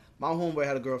on that, my homeboy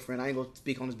had a girlfriend. I ain't gonna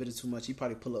speak on this business too much. He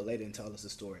probably pull up later and tell us the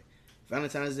story.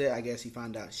 Valentine's Day, I guess he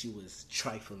found out she was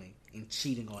trifling and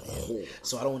cheating on him.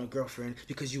 So I don't want a girlfriend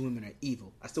because you women are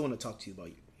evil. I still want to talk to you about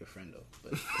your friend though,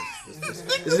 but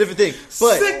it's a different thing.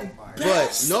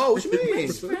 But no, what you mean?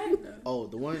 Oh,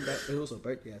 the one that it was her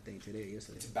birthday, I think today,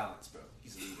 yesterday. It's balance, bro.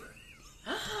 He's a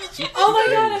leader. Oh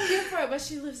my god, I'm here for it. But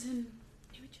she lives in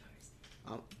New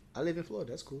Jersey. I live in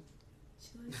Florida. That's cool.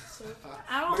 She lives so far.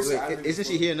 I don't. Wait, isn't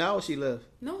she here now or she left?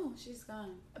 No, she's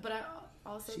gone. But I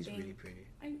also she's think really pretty.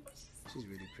 I know she's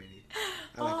really pretty.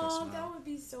 I like her smile. That would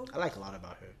be so cool. I like a lot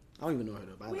about her. I don't even know her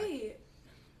though. But I like her.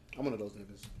 I'm one of those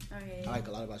niggas. Okay. I like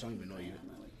a lot about you. I don't even know you.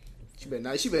 She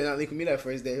better not link with me that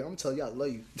first day. I'm gonna tell you I love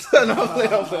you. No,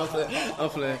 I'm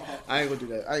playing. I ain't gonna do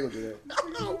that.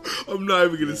 I'm not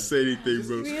even gonna say anything,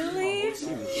 bro. Really?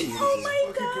 Oh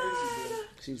my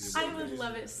god. I would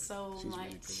love it so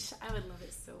much. I would love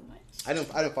it so much. I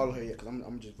didn't follow her yet because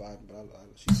I'm just vibing.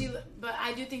 But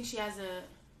I do think she has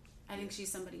I think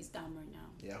she's somebody's dom right now.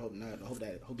 Yeah, I hope not. I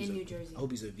hope he's in New Jersey. I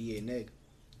hope he's a VA neg.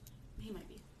 He might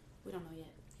be. We don't know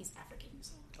yet. He's African,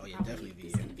 so. Oh yeah, definitely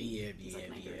VA.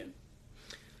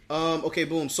 Okay,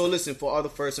 boom. So listen, for all the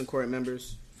first and current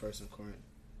members, for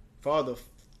all the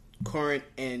current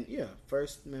and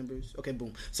first members. Okay,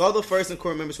 boom. So all the first and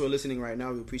current members who are listening right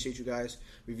now, we appreciate you guys.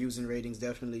 Reviews and ratings,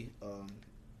 definitely.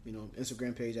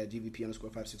 Instagram page at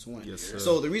GVP_561. Yes, sir.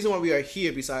 So the reason why we are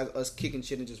here, besides us kicking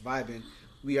shit and just vibing,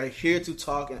 we are here to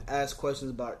talk and ask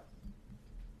questions about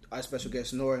our special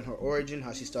guest Nora and her origin,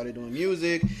 how she started doing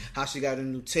music, how she got a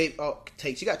new tape.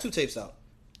 She got 2 tapes out,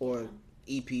 or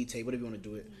EP tape, whatever you want to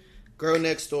do it. Girl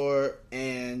Next Door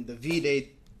and the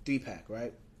V-Day 3-pack,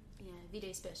 right? Yeah,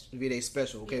 V-Day special. V-Day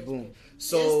special. Okay, boom.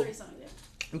 So 3 songs,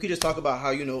 we could just talk about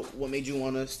how what made you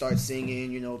want to start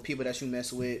singing. People that you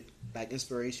mess with, like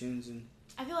inspirations and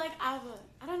I feel like I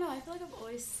don't know. I feel like I've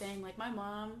always sang. Like my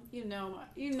mom, you know.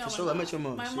 For sure, I met your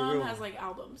mom. My She mom real. has like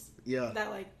albums. Yeah. That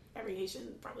like every Haitian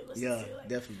probably listens Yeah, to. Like,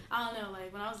 definitely. I don't know.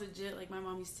 Like when I was legit, like my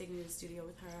mom used to take me to the studio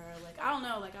with her. Like I don't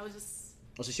know. Like I was just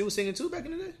Oh, so she was singing too back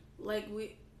in the day? like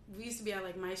we used to be at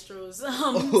like Maestro's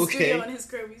Okay. studio in his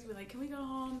crib. We used to be like, "Can we go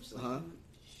home?" She's like,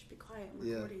 "Shh, be quiet. I'm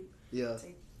Yeah. recording." Yeah.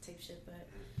 Tape shit, but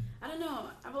I don't know.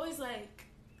 I've always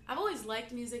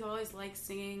liked music. I've always liked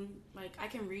singing. Like I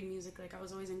can read music. Like I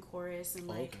was always in chorus and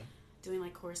like doing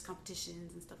like chorus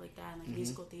competitions and stuff like that, and like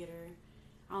musical theater.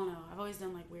 I don't know. I've always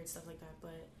done like weird stuff like that,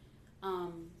 but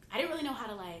I didn't really know how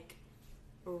to like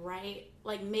write,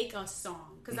 like make a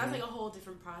song, because that's like a whole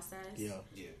different process. Yeah.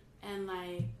 And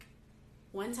like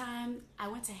one time I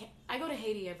go to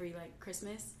Haiti every like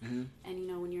Christmas, and you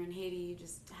know when you're in Haiti you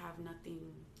just have nothing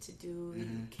to do.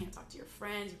 You can't talk to your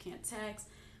friends, you can't text.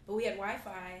 But we had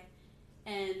Wi-Fi,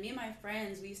 and me and my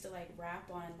friends, we used to like rap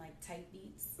on like type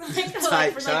beats, like, Shout just out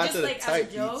like to the as a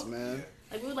type joke. beats, man.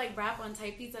 Like we would like rap on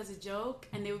type beats as a joke,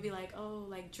 and they would be like, "Oh,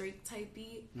 like Drake type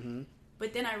beat."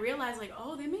 But then I realized like,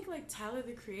 oh, they make like Tyler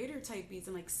the Creator type beats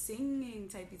and like singing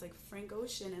type beats, like Frank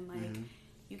Ocean, and like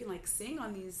you can like sing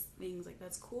on these things. Like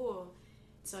that's cool.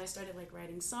 So I started like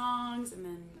writing songs, and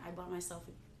then I bought myself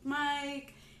a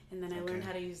mic, and then I learned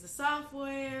how to use the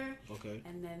software. Okay.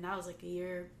 And then that was like a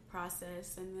year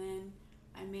process, and then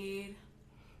I made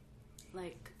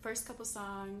like first couple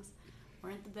songs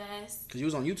weren't the best. Cause you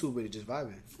was on YouTube with it, just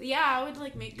vibing. Yeah, I would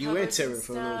like make covers. You and Tara and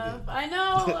for a little stuff. bit. I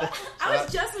know. I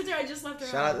was just with her. I just left her.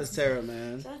 Shout out house. to Tara,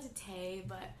 man. Shout out to Tay,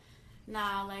 but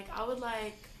nah, like I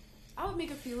would make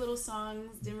a few little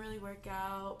songs. Didn't really work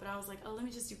out, but I was like, oh, let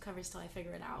me just do covers till I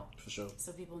figure it out. For sure.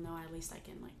 So people know at least I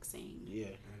can like sing. Yeah.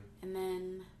 And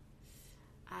then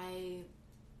I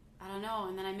don't know.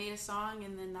 And then I made a song,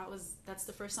 and then that's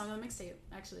the first song on the mixtape.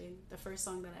 Actually, the first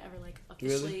song that I ever like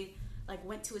officially like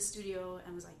went to a studio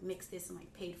and was like mix this and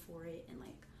like paid for it and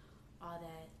like all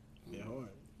that. And, Yeah, hard.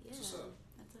 Yeah, What's up?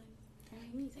 that's like I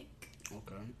make music.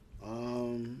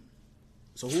 Okay.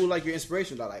 So who like your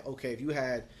inspiration? Like, okay, if you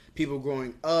had people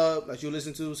growing up that you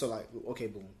listen to, so like, okay,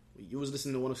 boom, you was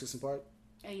listening to 106 and Park.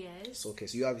 Yes. So okay,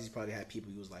 so you obviously probably had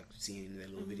people you was like seeing in their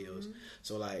little videos.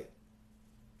 So like,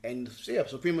 and yeah,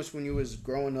 so pretty much when you was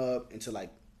growing up into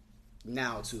like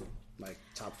now too, like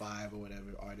top 5 or whatever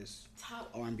artists,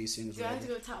 Top R&B singers. Do I have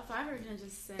whatever. to go top 5 or can I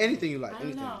just say Anything you like? I don't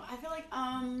Anything. know. I feel like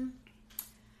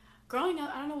growing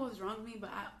up, I don't know what was wrong with me, but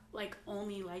I like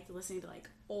only liked listening to like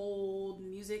old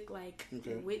music, like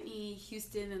Whitney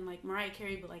Houston and like Mariah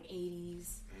Carey, but like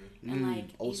 80s and like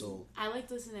also I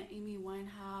liked listening to Amy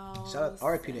Winehouse. Shout out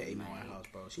R.I.P. to and, Amy like,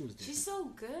 Winehouse, bro. She was different. She's so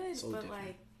good, So but different.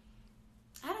 like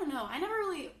I don't know. I never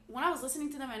really, when I was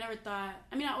listening to them, I never thought,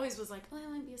 I mean, I always was like, oh, I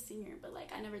want to be a singer, but like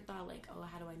I never thought like, oh,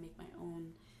 how do I make my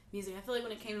own music? I feel like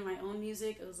when it came to my own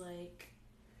music, it was like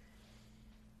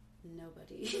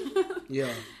nobody. Yeah.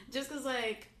 Just because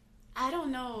like I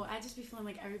don't know, I just be feeling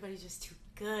like everybody's just too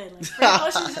good. Like Frank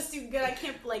Ocean's just too good. I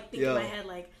can't like think in my head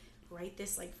like write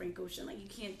this like Frank Ocean. Like you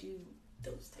can't do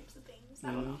those types of things.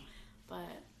 I don't know. But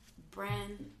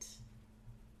Brent,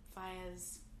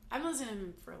 Fayez, I've been listening to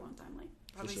him for a long time. Like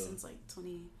probably since like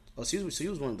 20. Oh, so he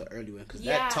was one of the early ones. Because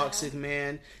Yeah. that Toxic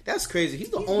Man, that's crazy. He's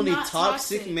the He's only not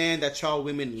toxic toxic. man that y'all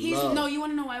women He's love. no, you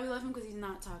want to know why we love him? Because he's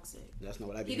not toxic. That's not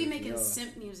what I be He be hearing from making y'all.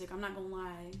 simp music. I'm not gonna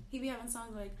lie. He be having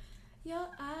songs like "Your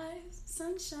Eyes,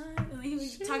 Sunshine," and he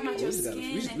be talking about your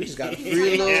skin. We just got a and he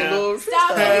free be talking about little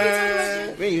Stop it. He be talking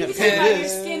about We ain't your, have he to be talking pay about your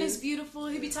this. skin is beautiful.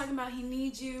 He be talking about he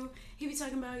needs you. He be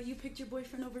talking about you picked your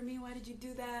boyfriend over me. Why did you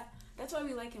do that? That's why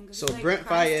we like him. So he, like, Brent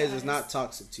cries to Fayez is us. not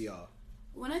toxic to y'all.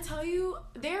 When I tell you,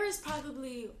 there is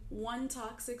probably one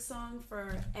toxic song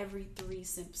for every 3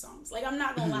 simp songs. Like I'm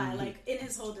not gonna lie. Like in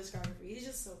his whole discography, he's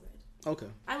just so good. Okay.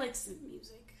 I like simp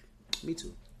music. Me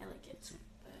too. I like it too.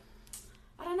 But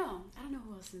I don't know. I don't know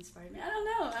who else inspired me. I don't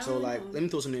know. I So don't like, know. let me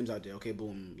throw some names out there. Okay,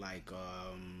 boom. Like,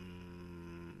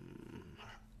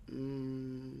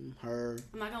 her.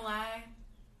 I'm not gonna lie.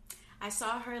 I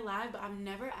saw her live, but I've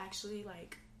never actually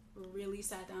like really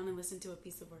sat down and listened to a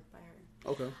piece of work by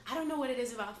her. Okay. I don't know what it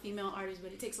is about female artists,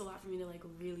 but it takes a lot for me to like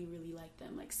really, really like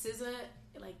them. Like SZA,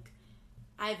 like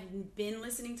I've been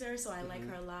listening to her, so I like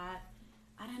her a lot.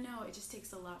 I don't know. It just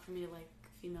takes a lot for me to like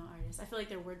female artists. I feel like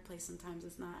their wordplay sometimes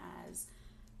is not as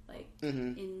like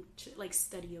like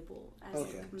studyable as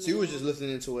Okay. like, So you were male. just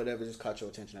listening to whatever just caught your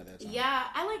attention at that time. Yeah,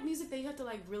 I like music that you have to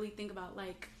like really think about.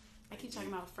 Like I keep talking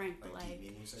about Frank, but Like, like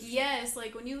deep meanings and shit? yes,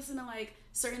 like when you listen to like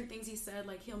certain things he said,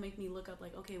 like he'll make me look up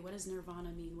like, okay, what does Nirvana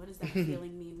mean? What does that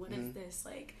feeling mean? What is this?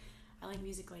 Like I like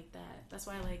music like that. That's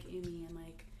why I like Amy and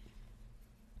like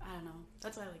I don't know.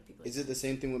 That's why I like people. Is it the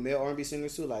same thing with male R&B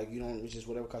singers too? Like you don't, it's just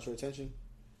whatever caught your attention.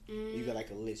 You got like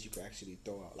a list you could actually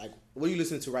throw out. Like, what are you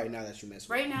listening to right now that you mess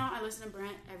with? Right now, I listen to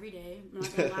Brent every day. I'm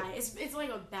not gonna lie. It's like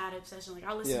a bad obsession. Like,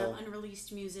 I listen to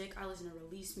unreleased music. I listen to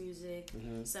released music.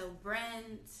 So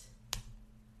Brent,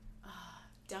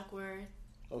 Duckworth.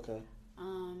 Okay.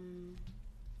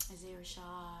 Isaiah Rashad.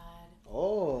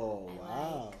 Oh,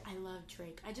 wow. I love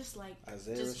Drake. I just like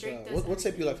Isaiah just Rashad. Drake. What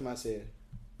tape you like from Isaiah?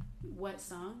 What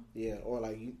song? Yeah, or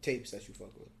like tapes that you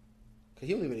fuck with. Cause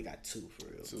he only really got 2 for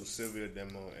real. 2 Sylvia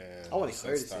Demo and I want to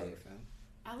hear it, fam.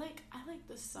 I like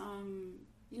the song.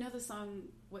 You know the song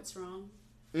 "What's Wrong"?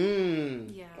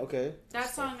 Yeah. Okay. That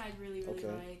song I really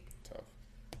like. Tough.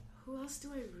 Who else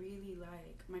do I really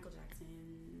like? Michael Jackson.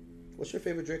 What's your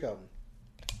favorite Drake album?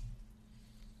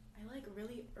 I like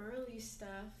really early stuff.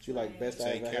 Do you like Best I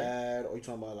Ever Had, or you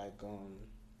talking about like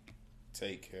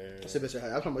Take Care? I said Best I Ever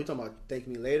Had. I'm talking about, you talking about Thank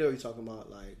Me Later, or you talking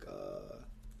about like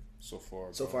So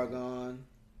Far Gone?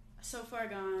 So Far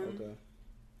Gone. Okay.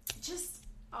 Just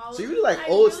all. So you really like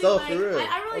old stuff, for real?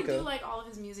 I really do like all of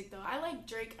his music though. I like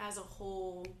Drake as a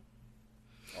whole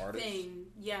artist thing.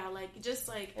 Yeah, like just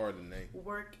like or the name,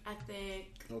 work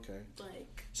ethic. Okay.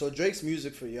 Like so Drake's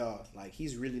music for y'all, like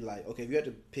he's really like, okay, if you had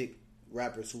to pick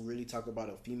rappers who really talk about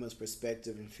a female's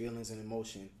perspective and feelings and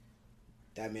emotion,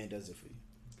 that man does it for you.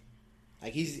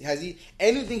 Like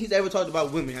anything he's ever talked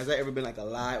about women, has that ever been like a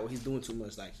lie or he's doing too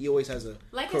much? Like he always has a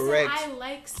correct. I said, I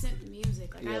like simp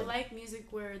music. Like I like music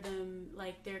where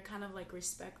they're kind of like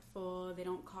respectful. They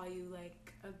don't call you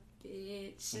like a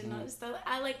bitch and all this stuff.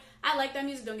 I like that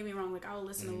music. Don't get me wrong. Like I will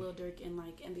listen to Lil Durk and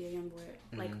like NBA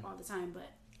YoungBoy like all the time.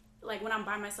 But like when I'm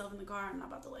by myself in the car, I'm not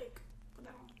about to like put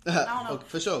that on. I don't know.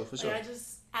 For sure. Like,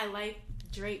 I like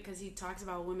Drake because he talks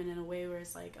about women in a way where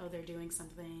it's like, oh, they're doing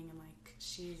something and like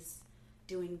she's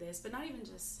doing this, but not even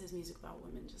just his music about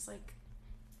women, just like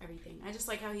everything. I just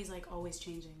like how he's like always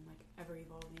changing, like ever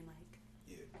evolving. Like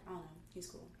I don't know, he's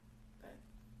cool. But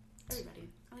everybody,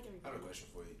 I like everybody. I have a question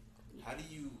for you. How do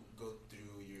you go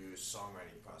through your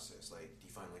songwriting process? Like, do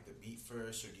you find like the beat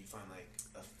first, or do you find like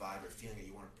a vibe or feeling that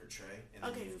you want to portray,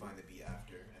 and then you find the beat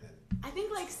after, and then? I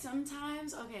think like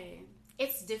sometimes,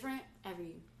 it's different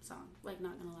every song. Like,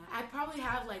 not gonna lie, I probably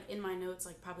have like in my notes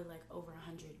like probably like over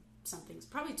 100 somethings,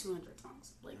 probably 200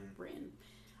 songs like written.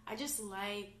 I just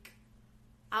like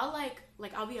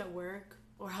I'll be at work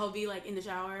or I'll be like in the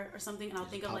shower or something, and I'll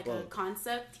think of like a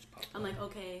concept. I'm like,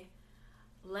 okay,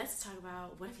 let's talk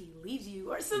about what if he leaves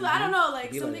you or something. I don't know,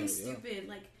 like something stupid,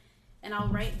 like, and I'll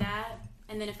write that.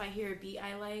 And then if I hear a beat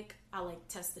I like, I'll like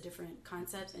test the different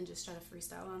concepts and just try to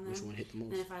freestyle on them. Which one hit the most?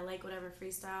 And then if I like whatever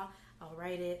freestyle, I'll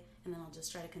write it, and then I'll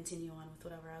just try to continue on with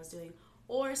whatever I was doing.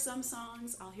 Or some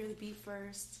songs, I'll hear the beat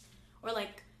first. Or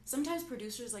like sometimes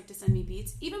producers like to send me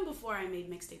beats even before I made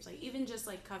mixtapes. Like even just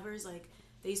like covers, like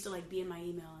they used to like be in my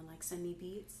email and like send me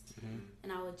beats,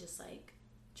 and I would just like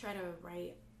try to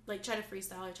write, like try to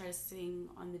freestyle or try to sing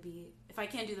on the beat. If I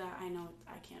can't do that, I know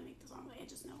I can't make the song. Like I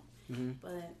just know.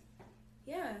 But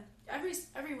yeah,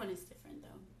 everyone is different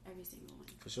though. Every single one.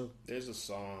 For sure. There's a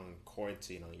song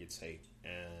Quarantine on your tape,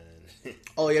 and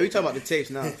oh yeah, we talking about the tapes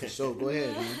now. For sure. Go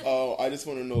ahead, man. Oh, I just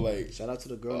want to know, like, shout out to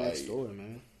the girl next door,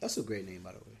 man. That's a great name,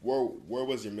 by the way. Where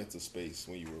was your mental space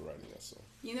when you were writing that song?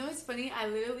 You know, it's funny. I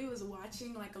literally was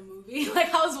watching like a movie.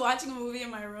 Like I was watching a movie in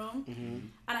my room,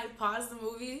 and I paused the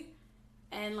movie,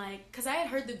 and like, cause I had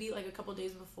heard the beat like a couple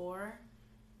days before,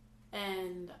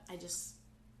 and I just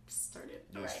started.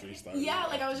 Yeah,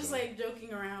 like I was just like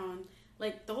joking around.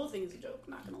 Like the whole thing is a joke.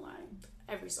 Not gonna lie,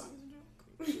 every song is a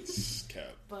joke.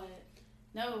 Cap. But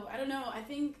no, I don't know. I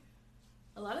think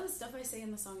a lot of the stuff I say in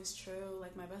the song is true.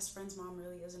 Like my best friend's mom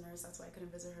really is a nurse. That's why I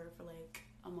couldn't visit her for like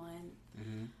a month.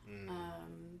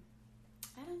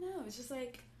 I don't know. It's just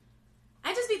like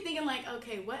I just be thinking like,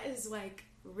 okay, what is like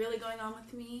really going on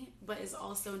with me, but is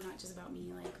also not just about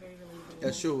me. Like very relatable.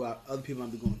 That's true. Other people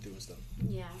might be going through and stuff.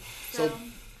 Yeah. So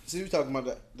you're talking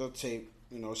about the tape.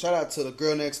 You know, shout out to the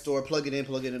Girl Next Door. Plug it in.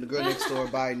 The Girl Next Door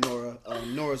by Nora.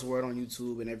 Nora's Word on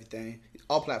YouTube and everything.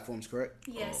 All platforms, correct?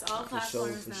 Yes, all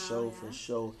platforms now. For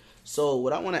sure. So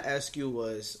what I want to ask you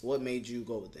was, what made you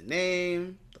go with the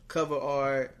name, the cover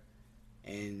art,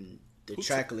 and the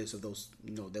track list of those,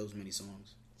 those many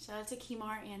songs? Shout out to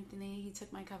Kemar Anthony. He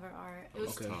took my cover art.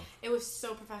 It was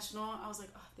so professional. I was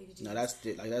like, oh, thank you, Jesus. No, that's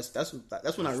it. Like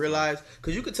that's when I realized,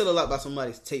 because you could tell a lot about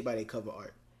somebody's tape by their cover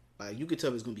art. Like you could tell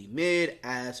if it's gonna be mid,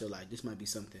 ass, or like this might be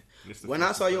something. When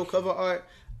I saw your cover art,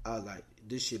 I was like,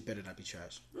 this shit better not be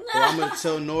trash. Or I'm gonna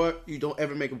tell Nora, you don't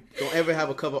ever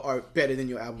have a cover art better than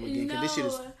your album again, because this shit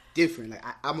is different. Like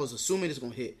I was assuming it's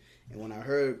gonna hit, and when I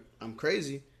heard I'm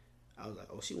Crazy, I was like,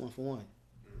 oh, she 1 for 1.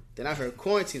 Then I heard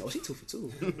quarantine. Oh, she 2 for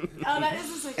 2. Oh, that is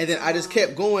just like. And then I just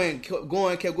kept going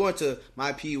to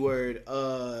my P word,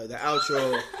 the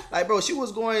outro. Like, bro, she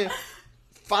was going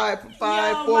 5 for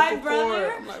 5, 4 for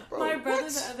 4. I'm like, bro, my brother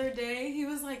what? the other day, he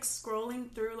was like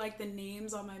scrolling through like the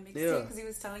names on my mixtape because he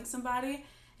was telling somebody,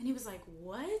 and he was like,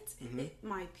 "What?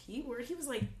 My P word?" He was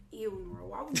like, "Ew,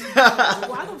 Nora,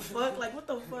 why the fuck? Like, what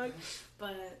the fuck?"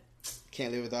 But.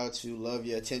 Can't Live Without You, Love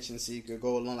Your Attention Seeker,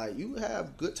 Go Along. Like, you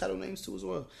have good title names too as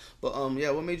well. But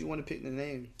yeah, what made you want to pick the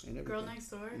name and everything? Girl Next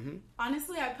Door. Mm-hmm.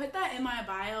 Honestly, I put that in my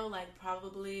bio like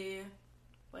probably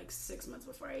like 6 months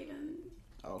before I even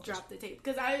dropped the tape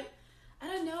because I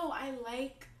don't know. I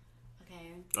like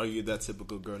Oh, you that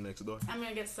typical girl next door? I'm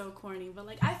gonna get so corny, but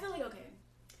like I feel like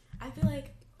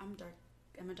I'm dark.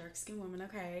 I'm a dark skinned woman.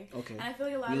 Okay. And I feel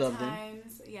like a lot of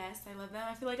times, yes, I love them.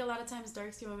 I feel like a lot of times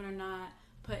dark skinned women are not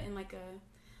put in like a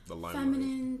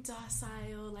feminine,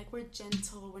 docile, like we're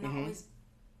gentle, we're not always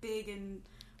big and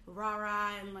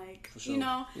rah-rah and like, you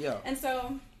know? Yeah. And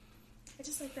so, I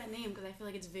just like that name because I feel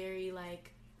like it's very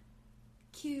like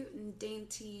cute and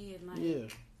dainty and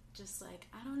like, just like,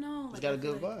 I don't know. Like, it's got a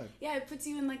good vibe. Yeah, it puts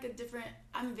you in like a different,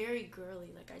 I'm very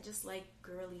girly, like I just like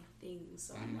girly things,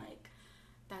 so I'm like,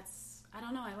 I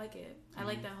don't know, I like it. I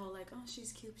like that whole like, oh,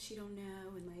 she's cute, but she don't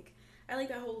know, and like, I like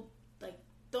that whole, like,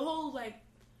 the whole like,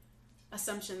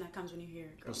 assumption that comes when you hear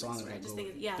girl persona. Next Door. I just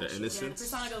think, the innocence.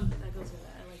 the persona that goes with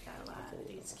that. I like that a lot. I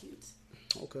think it's cute.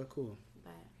 Okay, cool.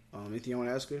 But anything you want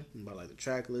to ask her about like the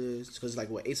track list? Because it's like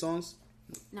what, 8 songs?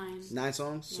 9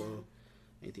 songs. Yeah. So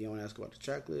anything you want to ask about the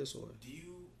track list or?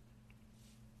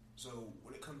 So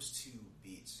when it comes to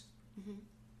beats,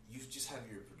 you just have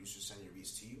your producers send your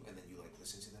beats to you, and then you like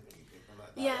listen to them and you pick them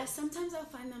out. Yeah, sometimes I'll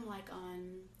find them like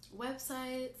on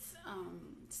websites.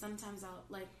 Sometimes I'll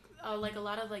like a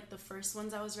lot of like the first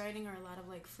ones I was writing are a lot of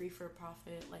like free for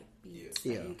profit like beats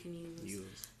that you can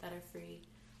use that are free.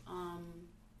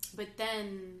 But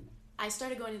then I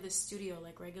started going to the studio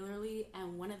like regularly,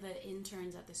 and one of the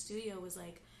interns at the studio was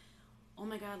like, "Oh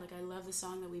my god, like I love the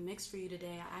song that we mixed for you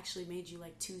today. I actually made you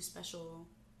like 2 special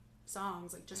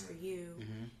songs like just for you,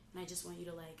 and I just want you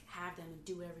to like have them and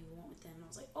do whatever you want with them." And I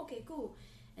was like, "Okay, cool."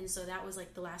 And so that was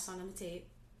like the last song on the tape.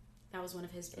 That was one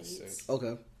of his beats.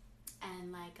 Okay.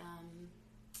 And like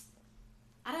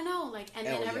I don't know, like, and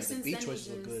then ever since then he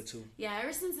just good too.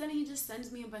 ever since then he just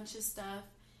sends me a bunch of stuff.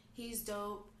 He's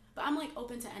dope, but I'm like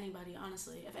open to anybody,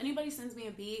 honestly. If anybody sends me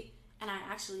a beat and I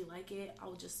actually like it,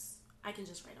 I can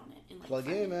just write on it in like plug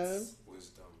 5 in, minutes. man.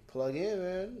 Plug in,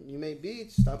 man. You make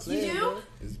beats. Stop playing. You do? Man.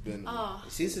 It's been.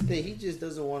 See, it's the thing. He just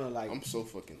doesn't want to like. I'm so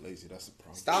fucking lazy. That's the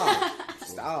problem.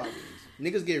 Stop.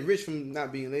 Niggas get rich from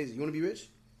not being lazy. You want to be rich?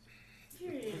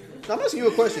 Period. No, I'm asking you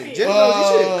a question.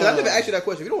 Because I never asked you that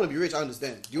question. If you don't want to be rich, I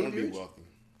understand. Do you want to be rich? Wealthy.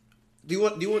 Do you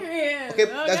want? Period. Okay,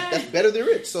 that's better than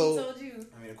rich. So I told you.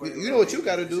 I mean, you know what you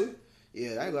got to do.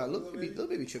 Yeah, I ain't got little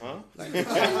baby tripping. Huh?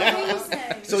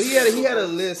 Like, so he had a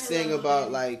list saying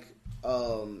about like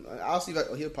I'll see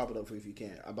if he'll pop it up for you if you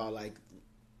can about like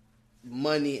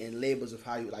money and labels of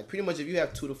how you like pretty much if you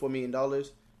have $2 to $4 million,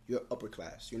 you're upper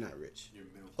class. You're not rich. You're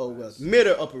middle class. Oh well, mid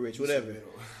or upper rich, whatever.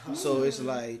 So it's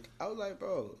like I was like,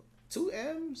 bro, 2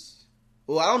 M's.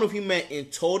 Well, I don't know if you meant in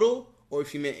total or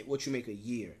if you meant what you make a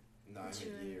year. Nah, it's a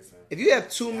year, fam. If you have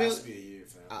 2 It million, has to be a year,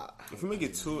 fam. If you make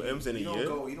it 2 M's in a year,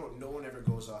 No one ever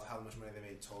goes off how much money they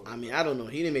made total. I mean, I don't know.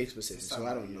 He didn't make specifics, It's so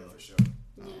I don't know. for sure.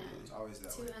 Yeah. It's always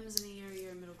that 2 way. M's in a year,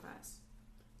 you're middle class.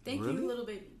 Thank Really? you, little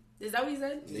baby. Is that what you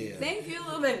said? Yeah. Thank you,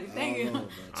 little baby. Thank you. know,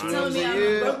 For 2 telling M's me a I'm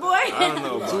year. a broke boy. I don't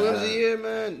know. 2 M's about a year,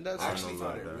 man. That's I actually know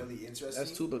found about it that. really interesting.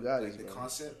 That's 2 Bugattis, Like the bro.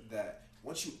 concept that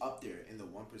once you up there in the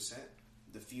 1%,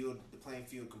 the playing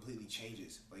field completely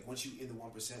changes. Like once you in the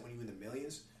 1%, when you in the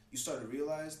millions, you start to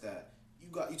realize that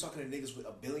you talking to niggas with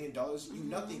 $1 billion, you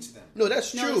nothing to them. No,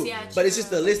 that's No, true. yeah, but it's true. just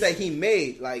the list that he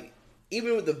made. Like,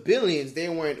 even with the billions, they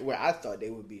weren't where I thought they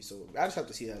would be. So I just have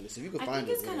to see that list. If you can I find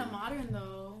think it's it, kind of modern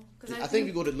though. Cause I think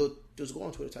if you go to just go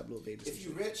on Twitter, type little baby. If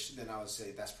you rich, then I would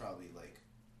say that's probably like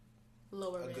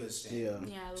lower a rich. good standard.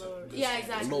 Yeah. Yeah, So, lower. good Yeah, standard.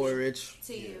 exactly. Lower rich.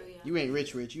 To you, yeah. You ain't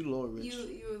rich. You lower rich.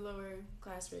 You lower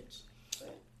class rich.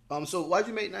 But So why'd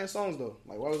you make 9 songs though?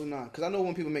 Like, why was it 9? Because I know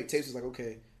when people make tapes, it's like,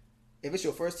 okay, if it's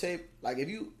your first tape, like if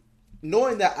you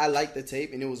knowing that I liked the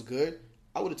tape and it was good,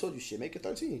 I would have told you shit, make it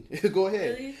 13. Go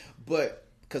ahead. Really? But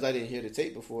because I didn't hear the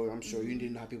tape before, I'm sure you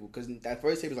didn't know how people. Because that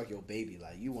first tape was like your baby.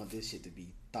 Like you want this shit to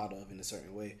be thought of in a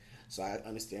certain way. So I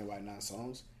understand why 9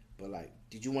 songs. But like,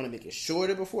 did you want to make it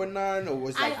shorter before 9, or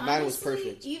was like 9 was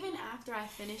perfect? Even after I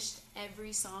finished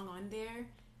every song on there,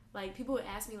 like people would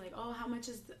ask me like, "Oh, how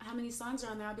many songs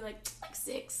are on there?" I'd be like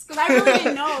 6, because I really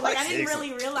didn't know. Like I didn't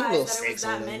really realize that it was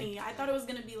that many. I thought it was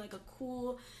gonna be like a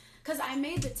cool because I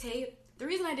made the tape. The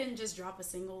reason I didn't just drop a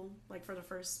single, like, for the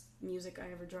first music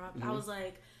I ever dropped, I was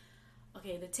like,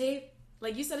 okay, the tape,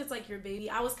 like you said, it's like your baby.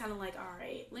 I was kind of like, all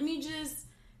right,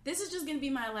 this is just gonna be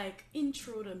my, like,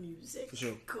 intro to music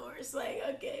course. Like,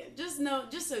 okay, just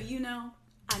so you know,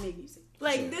 I make music.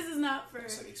 Like, this is not for...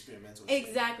 It's like experimental.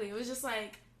 Exactly. It was just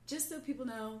like, just so people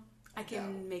know I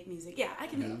can make music. Yeah, I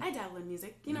can. I dabble in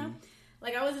music, you know?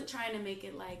 Like, I wasn't trying to make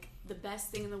it, like, the best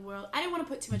thing in the world. I didn't want to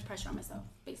put too much pressure on myself,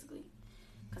 basically.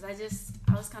 Because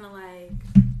I was kind of like,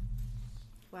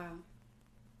 wow.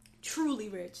 Truly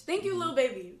rich. Thank you, Lil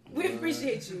Baby. We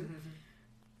appreciate you.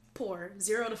 Poor.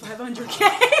 0 to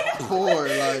 500K. Poor,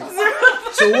 like.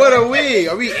 So what are we?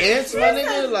 Are we ants, my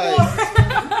nigga?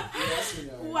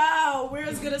 Like. Wow, we're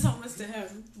as good as homeless to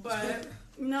him. But,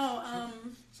 no,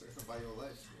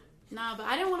 Nah, but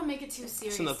I didn't want to make it too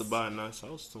serious. It's enough to buy a nice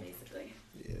house, too. Basically.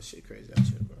 Yeah, shit crazy out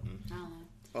shit, bro. I don't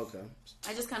know. Okay.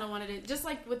 I just kind of wanted it, just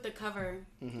like with the cover.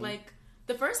 Like,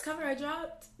 the first cover I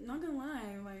dropped, not gonna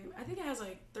lie, like, I think it has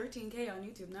like 13K on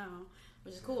YouTube now,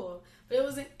 which is cool. But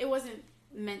it wasn't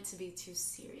meant to be too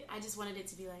serious. I just wanted it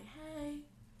to be like, hey,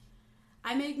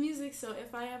 I make music, so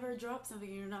if I ever drop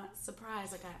something, you're not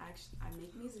surprised. Like, I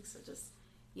make music, so just,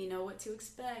 you know what to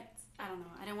expect. I don't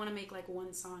know. I didn't want to make like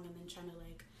one song and then trying to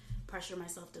like pressure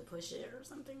myself to push it or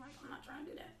something. Like, I'm not trying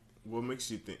to do that. What makes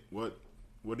you think?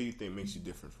 What do you think makes you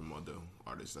different from other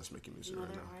artists that's making music right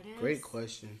now? Artists? Great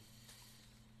question.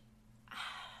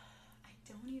 I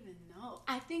don't even know.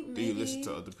 I think maybe... Do you listen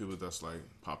to other people that's like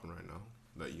popping right now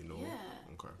that you know?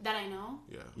 Yeah. Okay. That I know?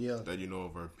 Yeah. That you know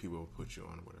of, or people will put you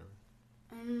on or whatever.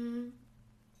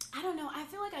 I don't know. I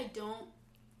feel like I don't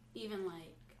even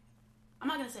like... I'm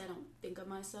not gonna say I don't think of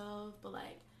myself, but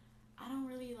like I don't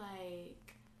really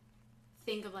like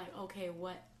think of like, okay,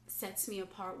 what sets me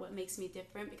apart, what makes me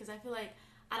different, because I feel like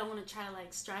I don't want to try to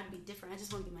like strive to be different. I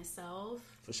just want to be myself.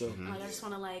 For sure. Like, I just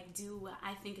want to like do what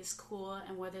I think is cool,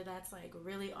 and whether that's like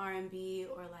really R&B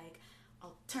or like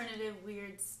alternative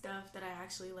weird stuff that I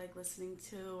actually like listening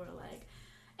to, or like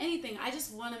anything. I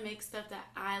just want to make stuff that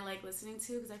I like listening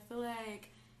to, because I feel like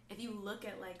if you look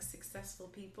at like successful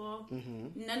people,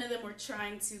 none of them were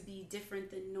trying to be different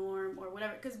than norm or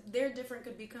whatever, because their different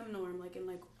could become norm like in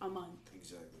like a month.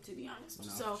 Exactly. To be honest. No,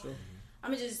 So sure.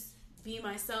 I'm gonna just be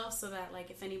myself, so that like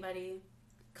if anybody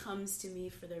comes to me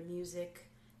for their music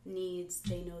needs,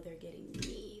 they know they're getting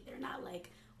me. They're not like,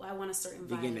 well, I want a certain vibe.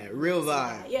 You're getting that real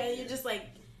vibe. Yeah, you're just like,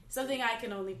 something I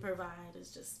can only provide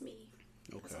is just me.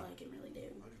 Okay. That's all I can really do.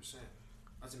 100%.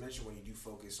 Not to mention, when you do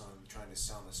focus on trying to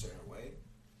sound a certain way,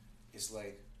 it's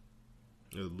like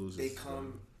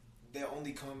they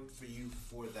only come for you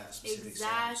for that specific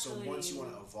sound. So once you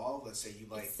want to evolve, let's say you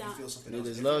feel something else.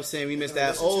 Niggas love saying we missed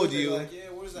that old you. Like, yeah,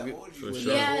 where's that old you?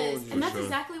 Sure. Yes, and that's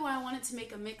exactly why I wanted to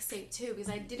make a mixtape too, because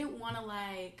I didn't want to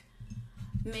like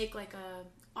make like a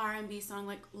R&B song.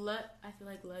 Like I feel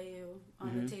like "Love You"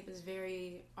 on the tape is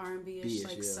very R&B-ish,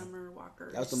 like Summer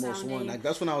Walker. That's the most one. Like,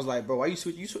 that's when I was like, bro, why you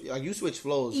switch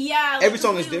flows? Yeah, like, every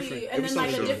song is different. And every then like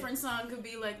a different. different song could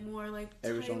be like more like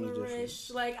Every song is Taylor-ish.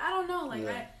 different. Like, I don't know. Like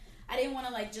I didn't want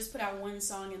to like just put out one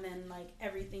song and then like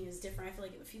everything is different. I feel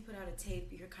like if you put out a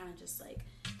tape, you're kind of just like,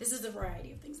 this is the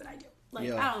variety of things that I do. Like,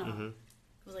 I don't know.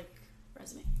 It was like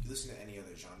resume. You listen to any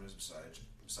other genres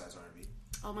besides R&B?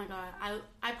 Oh my god,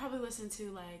 I probably listen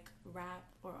to like rap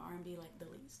or R&B like the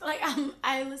least. Like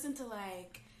I listen to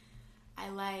like, I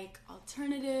like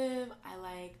alternative. I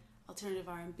like alternative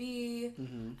R&B.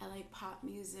 I like pop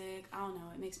music. I don't know.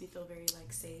 It makes me feel very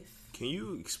like safe. Can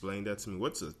you explain that to me?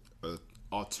 What's a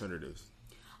alternative?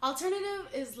 Alternative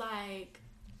is like,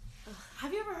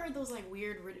 have you ever heard those like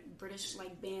weird British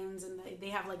like bands, and they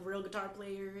have like real guitar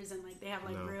players, and like they have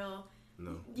like real.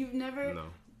 No. You've never. No.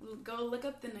 Go look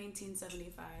up the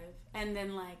 1975, and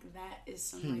then like that is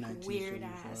some like weird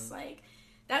ass like,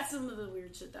 that's some of the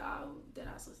weird shit that I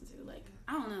listen to. Like,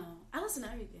 I don't know. I listen to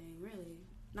everything, really.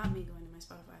 Not me going to my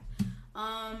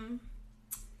Spotify.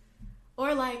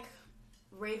 Or like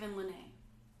Raven Lenae.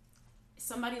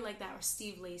 Somebody like that, or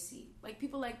Steve Lacy. Like,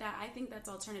 people like that, I think that's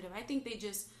alternative. I think they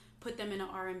just put them in an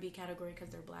R&B category because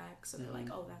they're black. So they're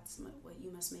like, oh, that's what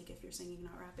you must make if you're singing,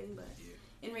 not rapping. But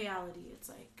in reality, it's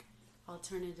like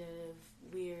alternative,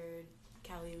 weird,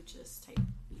 Caliuchis type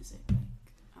music. Like,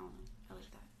 I don't know. I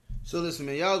like that. So listen,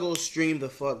 man, y'all go stream the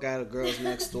fuck out of Girls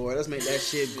Next Door. Let's make that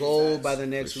shit gold by the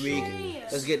next week.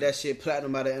 Let's get that shit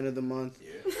platinum by the end of the month.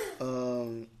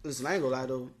 Listen, I ain't gonna lie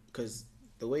though, because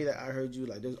the way that I heard you,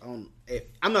 like,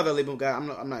 I'm not a label guy. I'm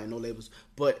not in no labels.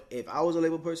 But if I was a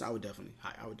label person, I would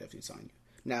definitely sign you.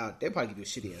 Now, they'd probably give you a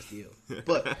shitty ass deal,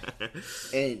 but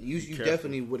and you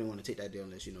definitely wouldn't want to take that deal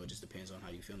unless, you know, it just depends on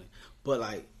how you feeling. But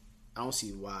like, I don't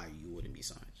see why you wouldn't be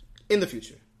signed. in the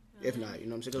future. If not, you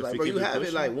know what I'm saying? Because like, bro, you have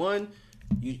it like one,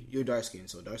 you're dark skinned,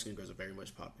 so dark skinned girls are very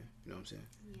much popping. You know what I'm saying?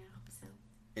 Yeah, I hope so.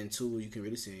 And 2, you can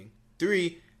really sing.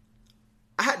 3,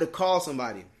 I had to call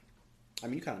somebody. I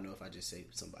mean, you kind of know if I just say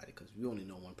somebody because we only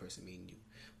know one person, me and you.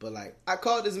 But like, I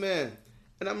called this man,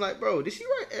 and I'm like, bro, did she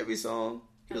write every song?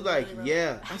 He was like,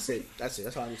 yeah. I said, that's it.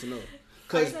 That's all I need to know.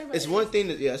 Because it's one thing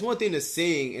to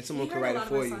sing and someone can write it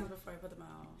for you. Before I put them out.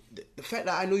 The fact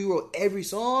that I know you wrote every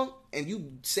song and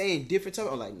you saying different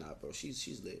stuff, I'm like, nah, bro,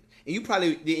 she's lit. And you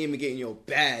probably didn't even get in your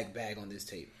bag on this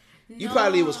tape. You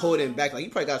probably was holding back. Like, you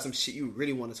probably got some shit you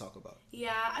really want to talk about.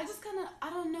 Yeah, I just kind of, I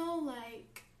don't know,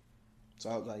 like... So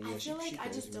I was like, yeah, I feel like I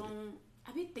just don't...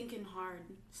 I be thinking hard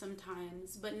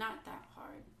sometimes, but not that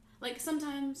hard. Like,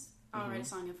 sometimes I'll write a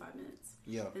song in 5 minutes.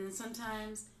 Yeah. And then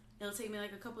sometimes it'll take me,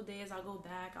 like, a couple days. I'll go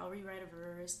back. I'll rewrite a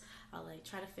verse. I'll, like,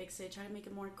 try to fix it. Try to make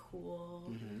it more cool.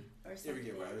 Or something.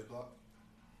 You ever get writer's block?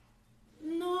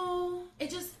 No.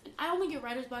 It just... I only get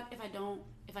writer's block if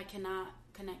I cannot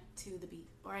connect to the beat.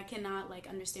 Or I cannot, like,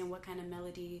 understand what kind of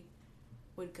melody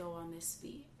would go on this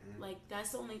beat. Like,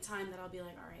 that's the only time that I'll be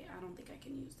like, all right, I don't think I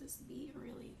can use this beat,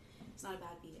 really. It's not a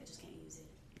bad beat, I just can't use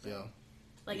it. Yeah.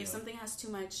 Like, if something has too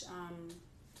much,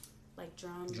 like,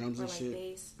 drums or, and like, shit.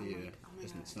 bass, I'm like, oh my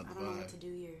God, I don't know what to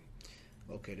do here.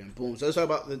 Okay, then, boom. So let's talk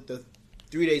about the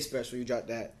 3-day special. You dropped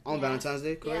that on Valentine's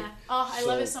Day, correct? Yeah. Oh, I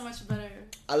love it so much better.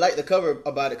 I like the cover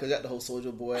about it because that the whole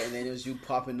Soulja Boy, and then it was you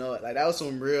popping up. Like, that was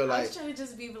some real, like... I was trying to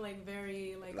just be, like,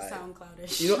 very, like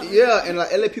SoundCloudish. You know, yeah, and,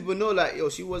 like, let people know, like, yo,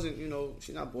 she wasn't, you know,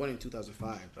 she's not born in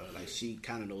 2005, bro. Like, she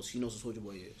kind of knows. She knows what Soulja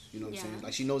Boy is. You know what I'm saying?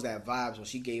 Like, she knows that vibe, so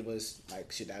she gave us,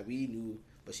 like, shit that we knew,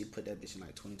 but she put that bitch in,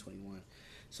 like, 2021.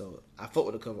 So, I fuck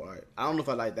with the cover art. I don't know if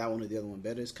I like that one or the other one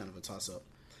better. It's kind of a toss-up.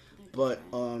 But,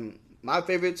 my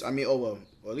favorites, I mean,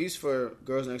 at least for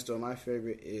Girls Next Door, my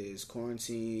favorite is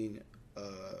Quarantine,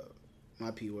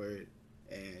 My P Word,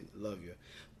 and Love You.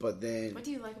 But then... What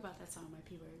do you like about that song, My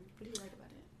P Word? What do you like about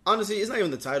it? Honestly, it's not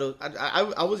even the title. I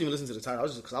wasn't even listening to the title. I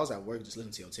was just, because I was at work just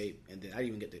listening to your tape, and then I didn't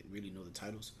even get to really know the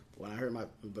titles. But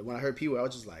when I heard P Word, I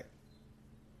was just like...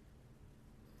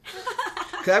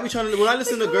 Cause I be trying to, when I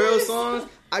listen to girls' songs,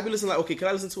 I be listening like, okay, can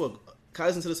I listen to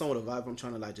the song with a vibe? I'm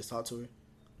trying to like just talk to her.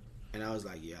 And I was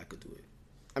like, yeah, I could do it.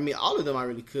 I mean, all of them I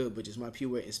really could, but just My P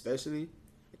Word especially.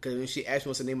 Because when she asked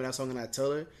me what's the name of that song and I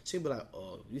tell her, she'd be like,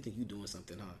 oh, you think you doing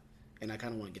something, huh? And I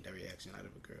kind of want to get that reaction out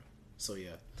of a girl. So,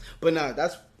 yeah. But nah,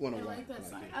 that's one of I like that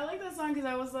song. I like that song because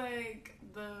I was like,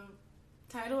 the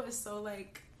title is so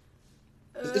like...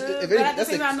 It's a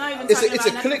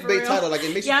clickbait title. Like,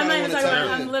 it makes you kind of want to tell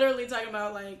I'm literally talking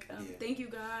about like, thank you,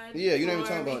 God. Yeah, you're not even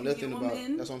talking about nothing about...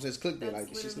 That's what I'm saying. It's clickbait. Like,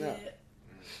 it's just not.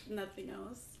 Nothing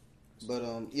else. But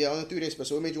yeah, on the 3-day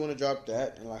special, what made you want to drop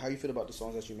that? And like, how you feel about the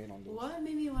songs that you made on those? What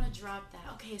made me want to drop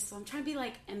that? Okay, so I'm trying to be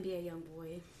like NBA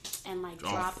Youngboy and like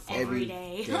drop every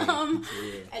day.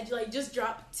 And like just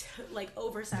drop like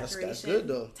oversaturation. That's good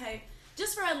though. Type.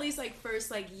 Just for at least like first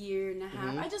like year and a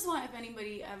half. I just want if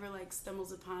anybody ever like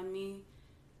stumbles upon me,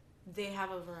 they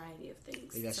have a variety of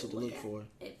things. They got shit to look for.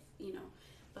 If you know,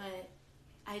 but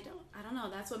I don't know.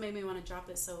 That's what made me want to drop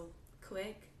it so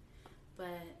quick. But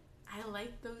I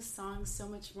like those songs so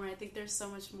much more. I think there's so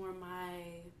much more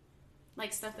my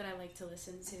like stuff that I like to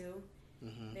listen to.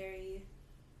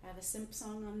 I have a simp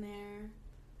song on there.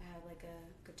 I have like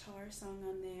a guitar song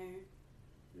on there,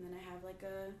 and then I have like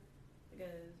a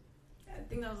I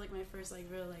think that was like my first like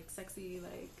real like sexy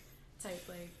like type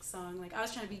like song. Like I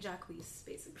was trying to be Jacquees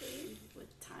basically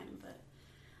with time, but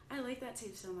I like that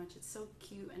tape so much. It's so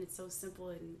cute and it's so simple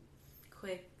and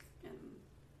quick, and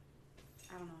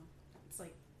I don't know. It's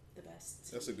like the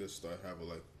best. That's a good start. Have a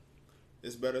like.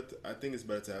 It's better. I think it's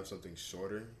better to have something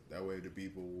shorter. That way, the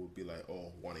people will be like,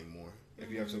 "Oh, wanting more." If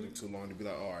you have something too long, to be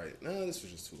like, "All right, no, this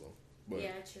was just too long." But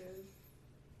yeah, true.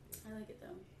 I like it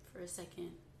though. For a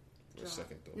second. For a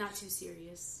second though. Not too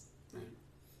serious.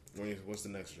 Like, what's the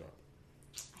next drop?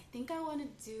 I think I want to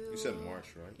do. You said March,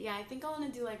 right? Yeah, I think I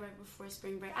want to do like right before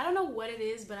spring break. I don't know what it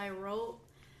is, but I wrote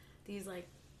these like.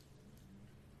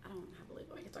 I don't have a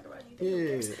label. I can talk about anything.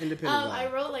 Yeah, independent. I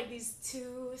wrote like these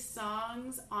 2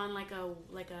 songs on like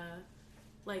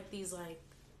these like,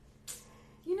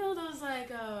 you know those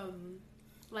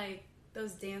like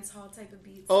those dance hall type of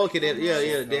beats. Oh, okay,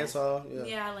 like, dance hall.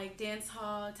 Yeah, like dance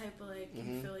hall type of like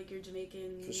you feel like you're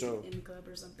Jamaican for sure. in the club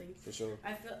or something. For sure.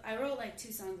 I wrote like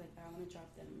 2 songs like that. I want to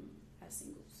drop them as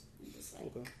singles. And just, like,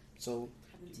 okay. So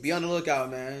be on the lookout,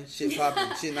 man. Shit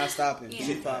popping. Shit not stopping. Yeah.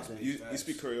 Shit popping. You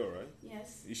speak Creole, right?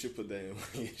 Yes. You should put that in.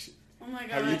 Oh my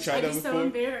god! Have you tried that before? So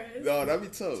embarrassed. No, that'd be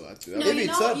tough. It'd be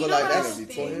tough, but like that's be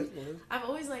tough. I've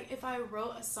always like if I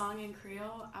wrote a song in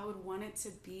Creole, I would want it to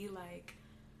be like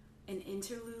an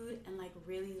interlude and like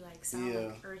really like sound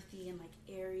like earthy and like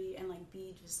airy and like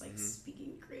be just like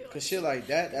speaking Creole. Cause shit like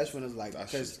that, that's when it's like,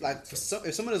 cause like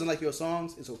if someone doesn't like your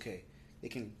songs, it's okay. They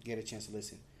can get a chance to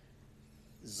listen.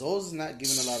 Zoes is not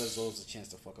giving a lot of Zoes a chance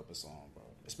to fuck up a song, bro.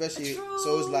 Especially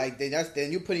so it's like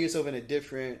then you're putting yourself in a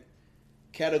different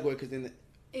category because then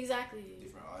exactly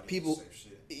different audience, people.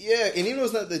 Yeah, and even though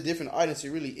it's not the different audience, it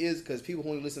really is because people who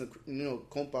only listen to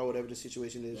compa or whatever the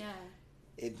situation is. Yeah.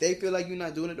 If they feel like you're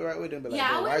not doing it the right way, then be like,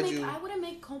 I wouldn't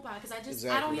make compa because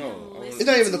I don't even listen. It's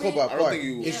not even the compa I don't part. think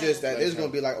you it's just that it's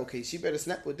gonna be like, okay, she better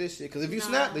snap with this shit because if you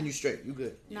snap, then you straight, you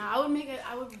good. I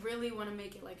would really want to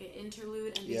make it like an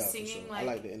interlude and be singing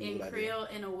like in Creole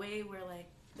in a way where like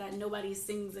that nobody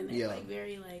sings in it, like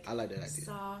very like I like that idea.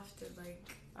 soft and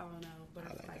like I don't know,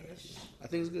 butterfly-ish. I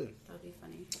think it's good. That would be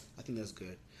funny. I think that's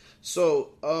good. So,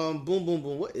 boom, boom,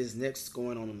 boom. What is next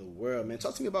going on in the world, man?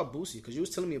 Talk to me about Boosie, because you was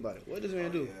telling me about it. What does man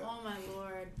do? Oh, my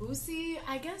Lord. Boosie,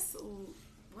 I guess,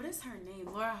 what is her name?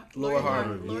 Laura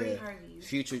Harvey. Lori Harvey.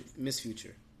 Miss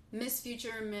Future. Miss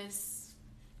Future, Miss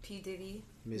P. Diddy.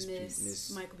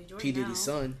 Miss Michael B. Jordan. P. Diddy's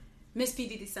son. Miss P.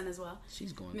 Diddy's son as well.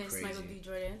 She's going Miss crazy. Michael B.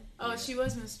 Jordan. Oh, she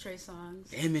was Miss Trey Songz.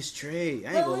 And Miss Trey.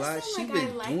 I ain't gonna lie. She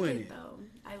been doing it. Though.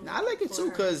 I like it too,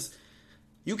 because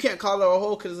you can't call her a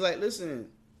hoe, because it's like, listen,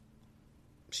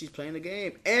 she's playing the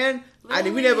game. And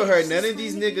we never heard none of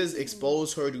these niggas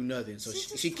expose her, do nothing. So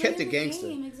she kept it gangster.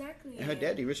 Exactly. And her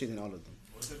daddy richer than all of them.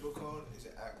 What's that book called? Is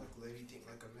it Act Like a Lady, Think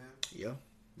Like a Man? Yeah.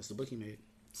 That's the book he made.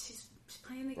 She's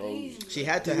playing the game. She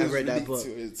had to have read that book.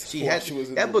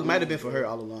 That book might have been for her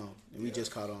all along. And we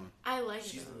just caught on. I like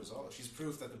She's the result. She's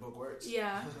proof that the book works.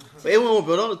 Yeah. But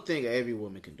don't think every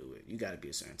woman can do it. You got to be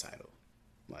a certain title.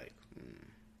 Like,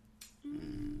 I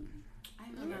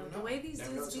don't know. The way these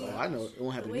dudes be, I know it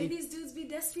won't happen. The way these dudes be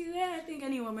desperate, I think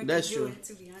any woman can do it.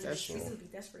 To be honest, that's true. These dudes be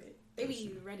desperate. They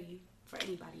be ready for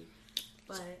anybody.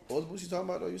 But what was Boosie talking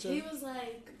about though? You said he was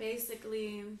like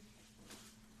basically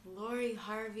Lori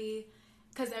Harvey,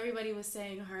 because everybody was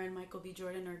saying her and Michael B.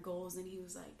 Jordan are goals, and he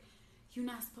was like, "You're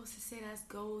not supposed to say that's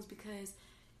goals because."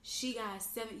 She got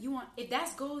 7. If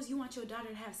that's goals, you want your daughter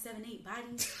to have 7-8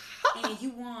 bodies, and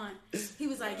he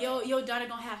was like, your daughter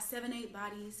gonna have 7-8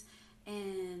 bodies,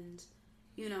 and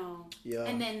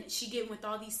and then she getting with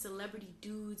all these celebrity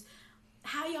dudes.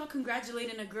 How y'all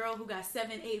congratulating a girl who got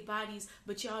 7-8 bodies,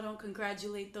 but y'all don't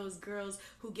congratulate those girls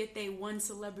who get they one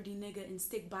celebrity nigga and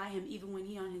stick by him even when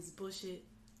he on his bullshit?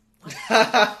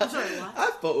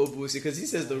 I fuck with Boosie because he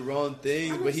says the wrong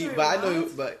thing, but he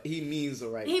means the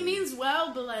right thing. He means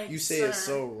well, but like you say it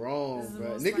so wrong,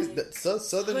 bro. Niggas,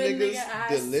 southern niggas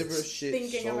deliver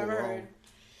shit so wrong.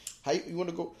 How you want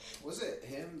to go? Was it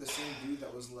him, the same dude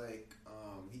that was like,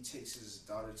 he takes his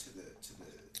daughter to the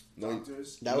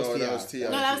doctors? That was T.I.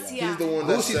 No, that was T.I. He's the one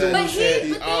that said.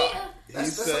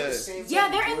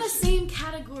 They're in the same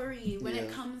category when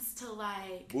it comes to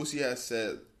like. Boosie has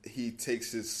said he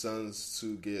takes his sons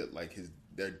to get like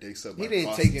their dicks up. He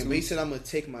didn't take him, but he said, "I'm gonna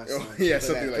take my son." Yeah,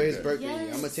 something like for his that. birthday.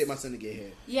 Yes. I'm gonna take my son to get hair.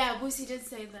 Yeah, Boosie did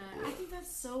say that. I think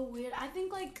that's so weird. I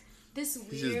think like this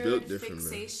weird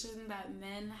fixation that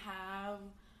men have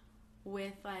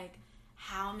with like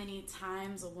how many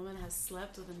times a woman has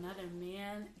slept with another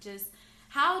man. Just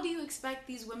how do you expect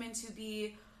these women to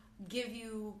give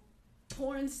you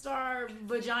porn star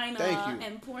vagina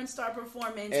and porn star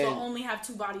performance but only have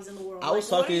 2 bodies in the world? What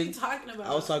are you talking about?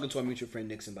 I was talking to our mutual friend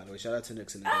Nixon, by the way. Shout out to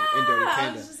Nixon and Dirty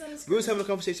Panda. We was having a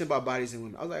conversation about bodies and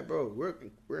women. I was like, bro,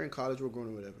 we're in college, we're grown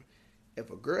or whatever. If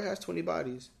a girl has 20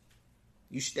 bodies,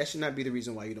 that should not be the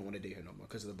reason why you don't want to date her no more,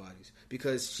 because of the bodies.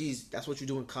 Because that's what you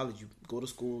do in college. You go to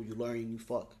school, you learn, you fuck.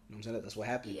 You know what I'm saying? That's what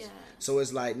happens. Yeah. So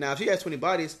it's like, now if she has 20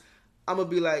 bodies, I'm gonna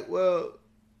be like, well,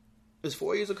 it's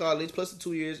 4 years of college plus the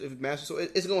 2 years of master's, so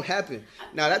it's gonna happen.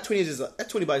 Now that 20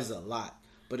 bodies is a lot,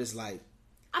 but it's like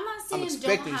I'm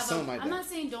not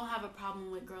saying don't have a problem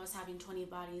with girls having 20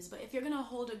 bodies, but if you're gonna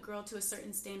hold a girl to a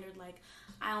certain standard, like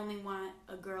I only want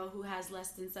a girl who has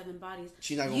less than 7 bodies,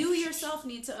 you yourself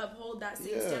need to uphold that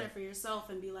same standard for yourself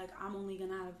and be like, I'm only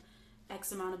gonna have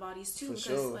X amount of bodies too,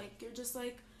 because like you're just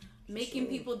like making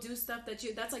people do stuff that's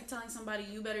like telling somebody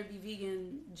you better be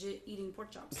vegan eating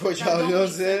pork chops. You know what I'm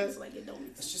saying? Like it don't make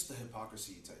sense. It's just the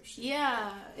hypocrisy type shit.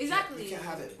 Yeah, exactly. You can't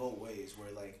have it both ways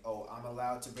where like, oh, I'm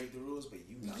allowed to break the rules, but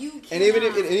you not. And even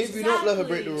if you don't let her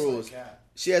break the rules,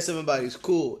 she has 7 bodies,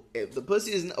 cool. If the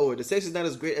pussy isn't, or the sex is not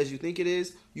as great as you think it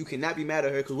is, you cannot be mad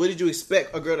at her, because what did you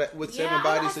expect a girl with 7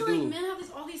 bodies to do? Like men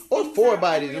have all these or 4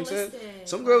 bodies, you know what I'm saying?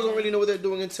 Some girls don't really know what they're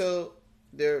doing until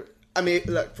they're, I mean,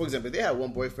 like, for example, if they had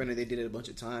one boyfriend and they did it a bunch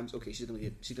of times, okay, she's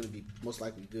gonna be most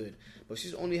likely good. But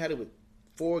she's only had it with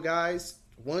 4 guys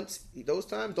once those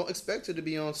times. Don't expect her to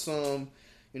be on some,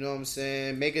 You know what I'm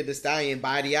saying? Make it the stallion,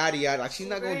 body, yada yada. Like she's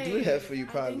not gonna do that for you,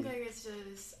 probably. I think like it's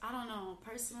just I don't know.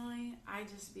 Personally, I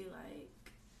just be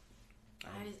like,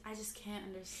 I just can't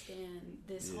understand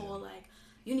this whole like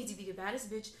you need to be the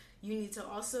baddest bitch. You need to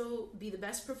also be the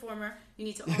best performer. You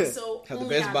need to also have only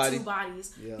the best have body. 2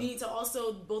 bodies. Yeah. You need to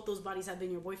also both those bodies have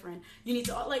been your boyfriend. You need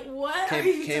to like what? Can't are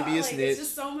you be a like, snitch. It's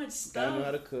just so much stuff. Gotta know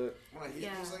how to cook. When I hear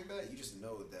things like that, you just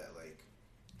know that like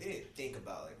they didn't think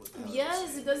about like what the hell.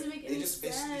 Yes, it doesn't make they any just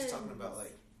sense. basically just talking about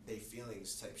like their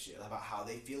feelings type shit about how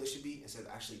they feel it should be instead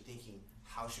of actually thinking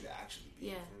how should it actually be.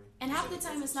 Yeah, and half the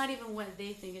time it's not even what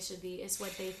they think it should be; it's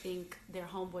what they think their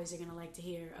homeboys are gonna like to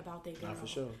hear about their girl, for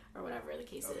sure. or whatever the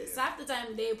case is. Yeah. So half the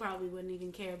time they probably wouldn't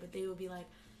even care, but they would be like,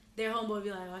 their homeboy would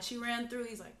be like, "Oh, she ran through."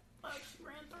 He's like, "Fuck, she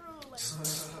ran through." Like,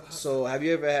 So have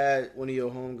you ever had one of your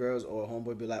homegirls or a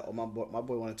homeboy be like, "Oh, my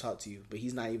boy want to talk to you," but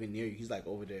he's not even near you. He's like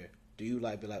over there. Do you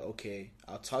like be like, "Okay,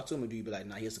 I'll talk to him," or do you be like,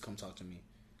 "Nah, he has to come talk to me"?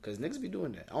 Because niggas be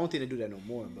doing that. I don't think they do that no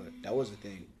more, but that was the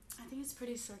thing. I think it's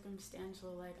pretty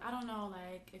circumstantial. Like, I don't know,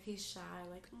 like if he's shy,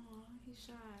 like, oh, he's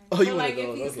shy. Oh, Or, you like wanna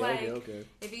go? if he's Okay.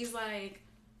 if he's like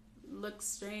looks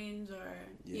strange or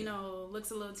you know looks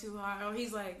a little too hard, or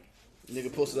he's like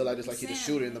Nigga posted up like this, like he the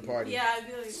shooter in the party. Yeah, I'd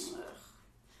be like,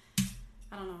 ugh.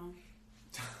 I don't know.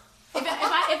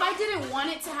 If I didn't want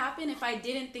it to happen, if I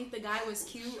didn't think the guy was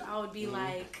cute, I would be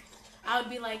like,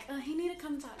 he need to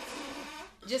come talk to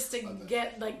me, just to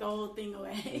get like the whole thing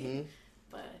away.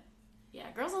 But yeah,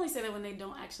 girls only say that when they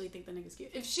don't actually think the nigga's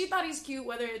cute. If she thought he's cute,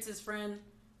 whether it's his friend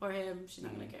or him, she's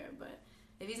not gonna care. But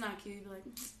if he's not cute, you'd be like,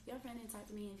 your friend didn't talk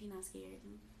to me if he's not scared.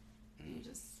 You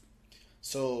just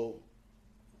So,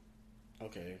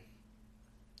 okay,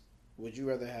 would you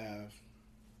rather have?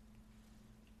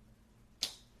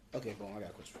 Okay, boom. I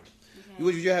got a question for you. okay.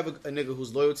 Would you have a nigga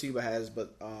who's loyal to you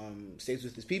but stays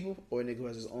with his people, or a nigga who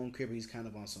has his own crib but he's kind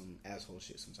of on some asshole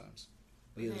shit sometimes?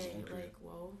 But he has his own crib. Like,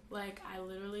 whoa. Like,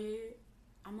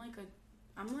 I'm like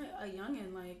a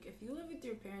youngin'. Like, if you live with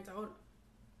your parents,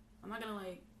 I'm not gonna,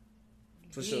 like,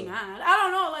 For be sure. mad. I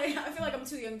don't know. Like, I feel like I'm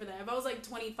too young for that. If I was, like,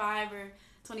 25 or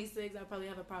 26, I'd probably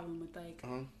have a problem with, like,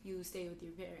 you stay with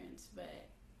your parents. But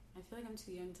I feel like I'm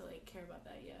too young to, like, care about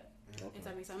that yet. Okay. If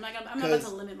that makes sense. I'm not about to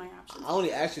limit my options. I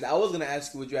only asked you that. I was gonna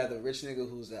ask you, would you rather a rich nigga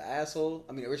who's an asshole?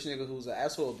 I mean, a rich nigga who's an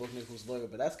asshole, or a broke nigga who's loyal?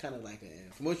 But that's kind of like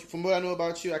from what I know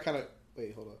about you, I kind of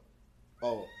wait. Hold up.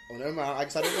 Oh, never mind. I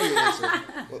guess I didn't know your answer.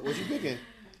 What you thinking?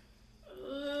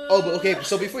 Oh, but okay.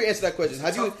 So before you answer that question,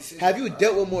 have you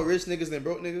dealt with more rich niggas than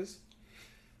broke niggas?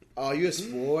 Oh, you're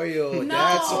spoiled. No.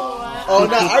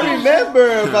 I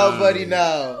remember about Buddy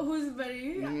now. Who's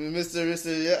Buddy?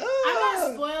 Mr. Yeah. I'm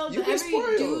not spoiled, but every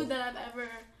spoiled. dude that I've ever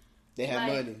They have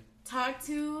money. talked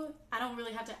to, I don't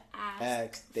really have to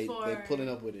ask They for pulling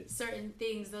up with it. certain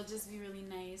things. They'll just be really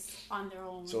nice on their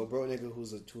own. So a broke nigga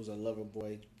who's a lover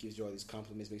boy gives you all these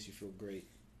compliments, makes you feel great,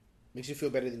 makes you feel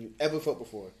better than you ever felt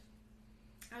before.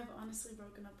 I've honestly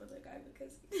broken up with a guy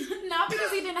because not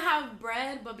because he didn't have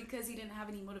bread, but because he didn't have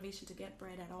any motivation to get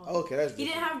bread at all. Okay, that's he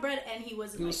didn't different. have bread and he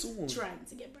wasn't was like suing. trying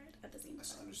to get bread at the same time.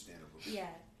 That's understandable. Yeah,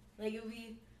 like it would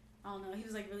be. I don't know. He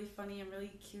was like really funny and really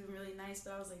cute and really nice,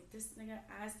 but I was like, this nigga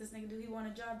asked this nigga, do he want a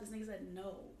job? This nigga said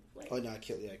no. Like, Oh no,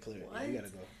 clear it. What? Yeah, you gotta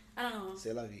go. I don't know.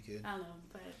 Say love you, kid. I don't know,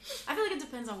 but I feel like it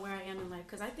depends on where I am in life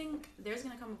because I think there's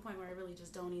gonna come a point where I really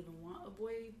just don't even want a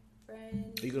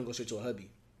boyfriend. Are you gonna go straight to a hubby?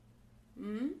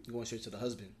 Mm-hmm. You going straight to the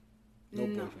husband? No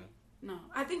No. boyfriend. No,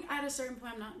 I think at a certain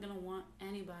point I'm not gonna want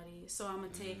anybody, so I'm gonna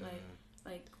take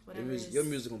like whatever Your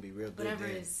music gonna be real good. whatever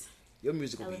then. is. Your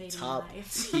music gonna be elevating top my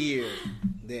life. tier.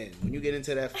 Then when you get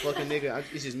into that fucking nigga,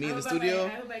 it's just me in the studio. I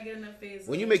hope I get enough phase.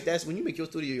 When you make your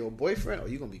studio your boyfriend,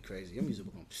 you gonna be crazy. Your music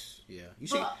will go. Yeah,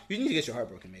 you need to get your heart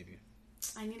broken, maybe.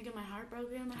 I need to get my heart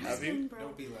broken. My Have heart's you? been broke.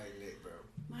 Don't be like Nick, bro.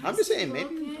 My I'm heart's just saying, been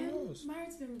maybe. broken. Who knows? My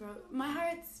heart's been broke. My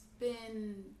heart's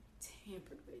been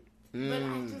tampered with, but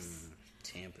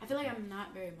I feel like I'm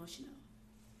not very emotional.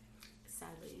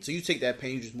 Sadly. So you take that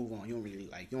pain, you just move on. You don't really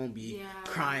you don't be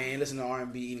crying, listening to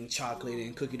R&B, eating chocolate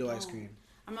and cookie dough ice cream.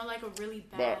 I'm not like a really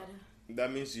bad. But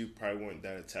that means you probably weren't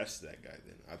that attached to that guy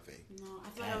then, I think. No, I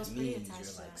feel like I was pretty attached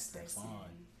to that person.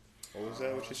 What was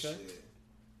that? What you said? Shit.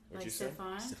 What Like you said?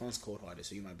 Stefan. Stefan's cold-hearted,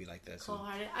 so you might be like that. So.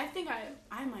 Cold-hearted. I think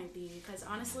I might be because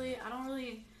honestly,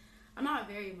 I'm not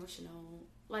very emotional.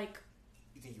 Like,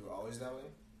 You think you were always that way?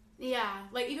 yeah,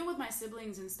 like even with my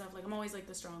siblings and stuff, like I'm always like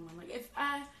the strong one. Like if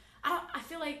I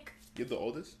feel like You're the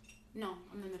oldest? no,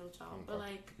 I'm the middle child, but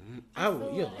like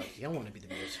You're like- lucky. I want to be the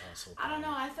middle child. So I don't bad.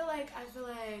 know. I feel like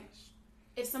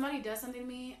if somebody does something to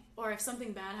me or if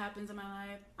something bad happens in my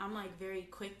life, I'm like very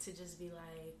quick to just be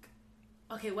like,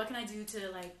 okay, what can I do to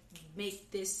like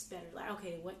make this better? Like,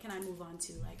 okay, what can I move on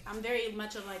to? Like, I'm very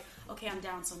much of like, okay, I'm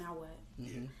down, so now what?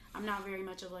 Mm-hmm. I'm not very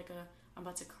much of like I'm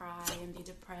about to cry and be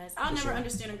depressed. I'll never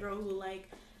understand a girl who like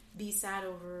be sad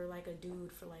over like a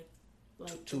dude for like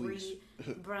 2 weeks.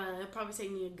 Bruh, it'll probably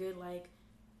take me a good like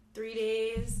 3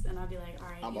 days, and I'll be like, all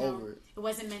right, I'm over it. It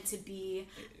wasn't meant to be.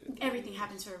 Everything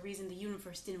happens for a reason. The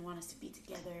universe didn't want us to be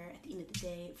together. At the end of the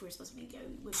day, if we were supposed to be together,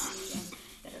 we would be, and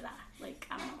da-da-da. Like,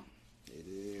 I don't know. It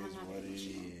is what it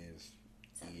is.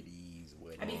 So, it is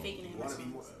what it is. I be faking it. You want to be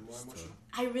more emotional?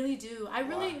 I really do. I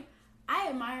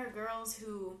admire girls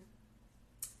who,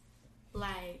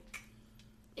 like,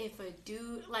 if a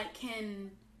dude, like,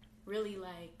 can really,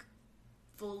 like,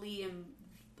 fully and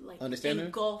like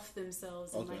engulf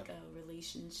themselves in like a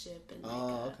relationship and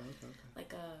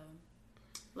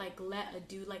like let a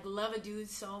dude like love a dude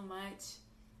so much,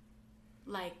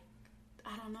 like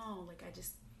I don't know, like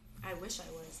I wish I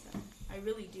was though. I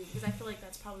really do, because I feel like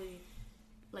that's probably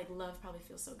like love probably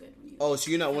feels so good when you. Oh, so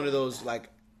you're not one of those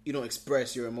like you don't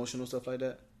express your emotional stuff like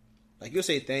that? Like you'll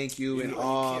say thank you and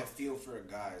all. You can't feel for a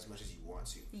guy as much as you want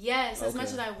to. Yes, as much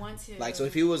as I want to. Like so,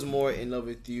 if he was more in love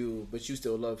with you, but you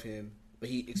still love him, but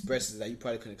he expresses that, you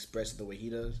probably couldn't express it the way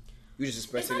he does. You just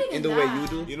express it in the way you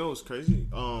do. You know what's crazy?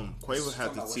 Quavo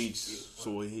had to teach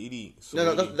Swahili.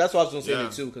 No, that's what I was gonna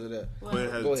say too because of that.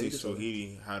 Quavo had to teach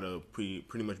Swahili how to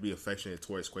pretty much be affectionate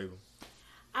towards Quavo.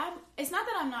 It's not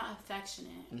that I'm not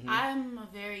affectionate. Mm-hmm. I'm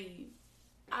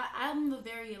a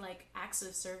very like acts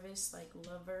of service like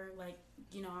lover. Like,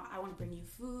 you know, I want to bring you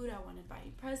food. I want to buy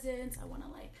you presents. I want to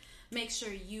like make sure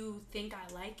you think I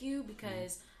like you,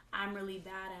 because I'm really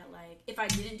bad at like, if I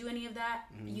didn't do any of that,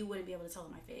 you wouldn't be able to tell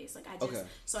in my face. Like I just,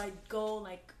 so I go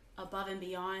like above and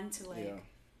beyond to like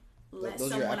let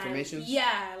those someone,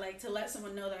 like to let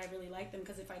someone know that I really like them.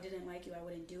 Because if I didn't like you, I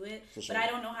wouldn't do it. For sure. But I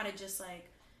don't know how to just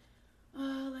like,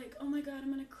 oh my God,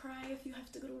 I'm gonna cry if you have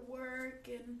to go to work,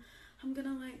 and I'm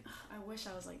gonna like, I wish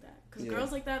I was like that. Because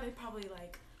girls like that, they probably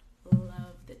like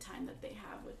love the time that they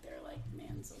have with their like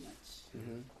man so much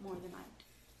more than I do.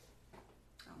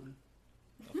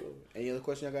 Any other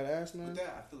question I gotta ask, man? With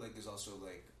that, I feel like there's also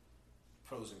like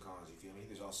pros and cons. You feel me?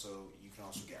 There's also, you can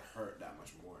also get hurt that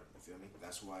much more. You feel me?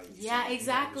 That's why.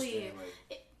 Exactly.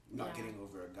 Not getting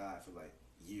over a guy for like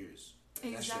years.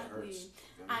 Like, exactly. That shit hurts.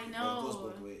 I know. It goes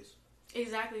both ways.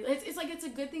 Exactly. It's like it's a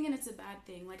good thing and it's a bad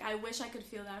thing. Like I wish I could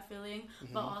feel that feeling,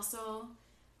 but also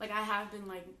like I have been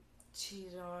like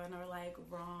cheated on or like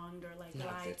wronged or like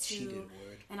lied to,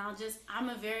 and I'm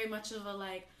a very much of a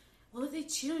like, well, if they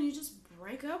cheat on you, just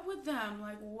break up with them.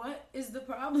 Like, what is the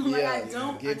problem? Like, I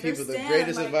don't give understand. People the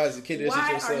greatest like, advice.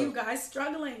 Why are you guys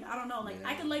struggling? I don't know. Like,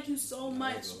 I could like you so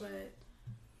much, but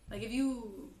like if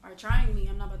you are trying me,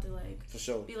 I'm not about to like for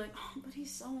sure be like, oh, but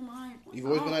he's so mine. You've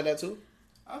always been like that too?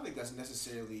 I don't think that's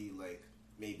necessarily like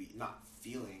maybe not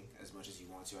feeling as much as you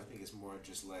want to. I think it's more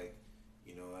just like,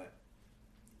 you know what,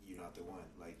 you're not the one.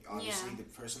 Like obviously the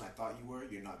person I thought you were,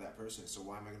 you're not that person. So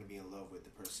why am I going to be in love with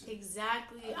the person?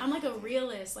 Exactly. I'm like a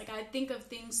realist. Like I think of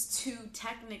things too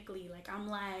technically. Like I'm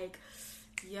like,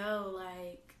 yo,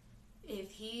 like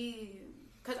if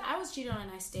because I was cheated on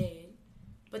and I stayed,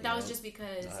 but that was just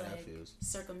because like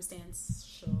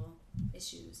circumstantial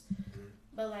issues. Mm-hmm.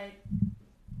 But like,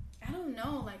 I don't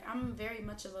know, like, I'm very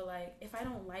much of a, like, if I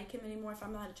don't like him anymore, if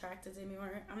I'm not attracted to him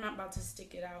anymore, I'm not about to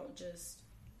stick it out just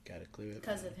gotta clear it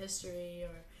because of history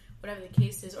or whatever the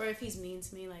case is. Or if he's mean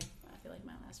to me, like, I feel like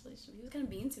my last relationship, he was kind of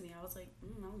mean to me. I was like, I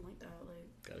don't like that. Like,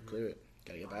 gotta clear it.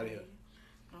 Gotta get out of here.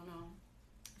 I don't know.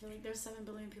 I feel like there's 7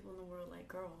 billion people in the world. Like,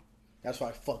 girl. That's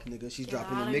why fuck nigga. She's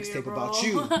dropping a mixtape about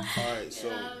you. Alright, so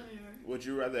would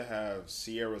you rather have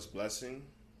Sierra's Blessing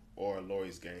or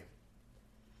Lori's Game?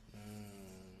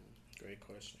 Great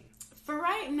question. For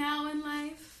right now in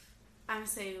life, I'm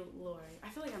saying Lori. I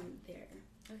feel like I'm there.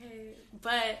 Okay,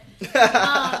 but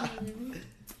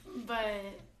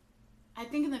I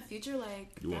think in the future,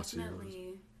 like you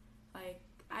definitely, like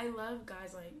I love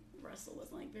guys like Russell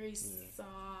was like very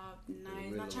soft, nice,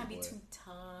 really not trying to be too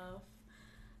tough.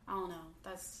 I don't know.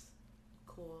 That's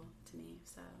cool to me.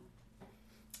 So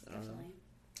definitely,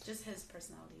 just his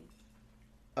personality.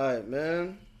 All right,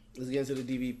 man. Let's get into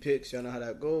the DV picks. Y'all know how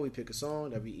that go. We pick a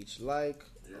song that we each like.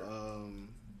 Yeah. You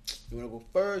want to go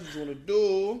first? What you want to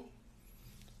do?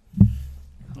 I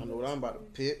don't know what I'm about to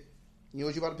pick. You know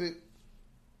what you about to pick?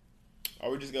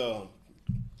 Or we just go.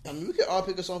 I mean, we can all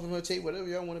pick a song from her tape. Whatever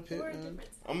y'all want to pick, man.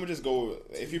 I'm gonna just go.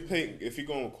 If you're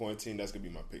going with Quarantine, that's gonna be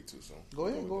my pick too. So go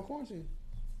ahead. Go with Quarantine.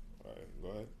 All right, go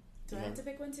ahead. Do I have to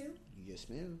pick one too? Yes,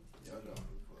 ma'am. Y'all know.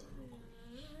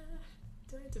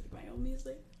 Do I have to pick my own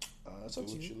music? That's up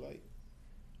to what you. You like.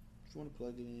 If you want to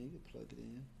plug it in, you can plug it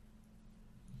in.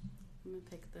 I'm gonna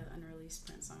pick the unreleased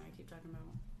Prince song I keep talking about.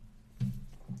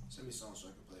 Send me songs so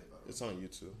I can play it. By the way. It's on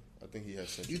YouTube. I think he has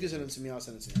sent You can send it to me. I'll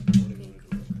send it to you. Okay. Whatever you want to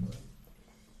do.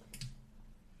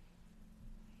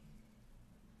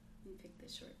 Let me pick the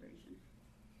short version.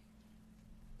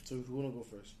 So who wanna go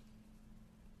first?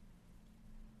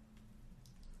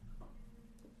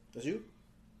 That's you.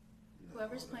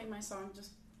 Whoever's playing my song,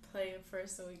 just play it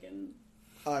first so we can.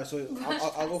 All right, so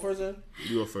I'll go first then.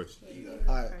 You go first.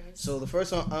 All right. So the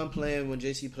first song I'm playing when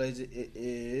JC plays it, it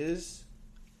is,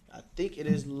 I think it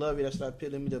is "Love You." That's what I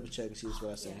picked. Let me double check and see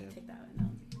what I said here. Take that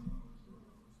one.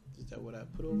 Is that what I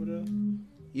put over there?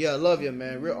 Yeah, "Love You,"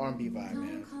 man. Real R&B vibe,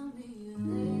 man.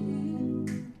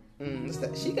 It's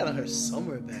that she got on her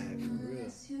summer bag for real.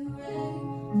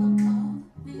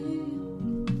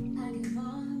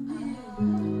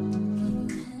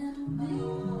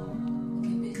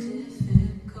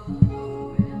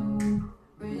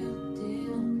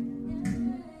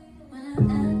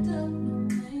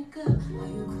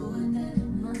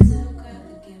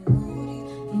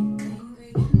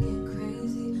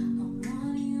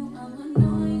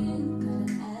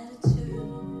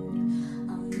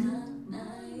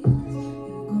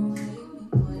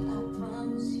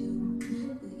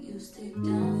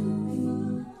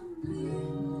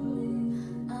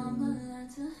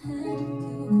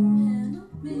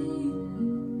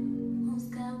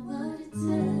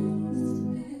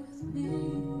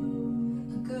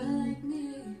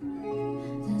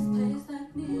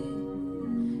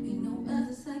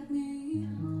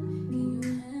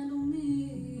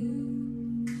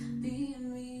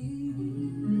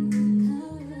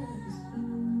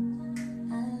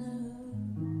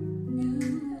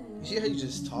 See how you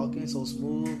just talking so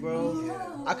smooth, bro?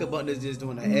 Yeah. I could button this just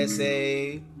doing an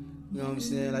essay. You know what I'm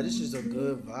saying? Like, this is a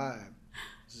good vibe.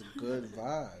 It's a good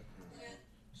vibe.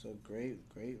 It's a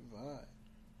great vibe.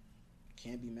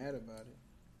 Can't be mad about it.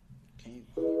 Can't.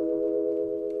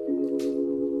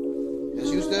 That's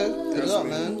you, Steph? What's up,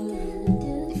 man?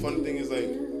 The funny thing is, like,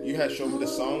 you had showed me the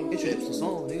song. Introduce the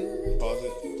song, nigga. Pause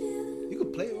it. You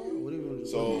could play it, bro. Whatever you want to do.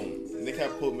 So Nick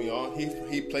had put me on.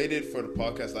 He played it for the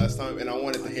podcast last time, and I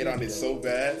wanted to hate on it so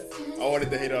bad.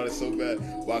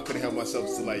 But I couldn't help myself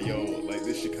to like, yo, like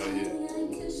this shit kind of hit.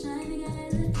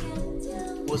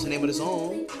 What's the name of the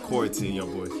song? Quarantine, your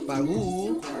boy. By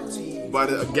who? By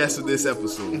the guest of this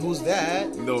episode. And who's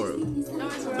that? Nora.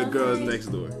 The girl next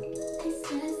door.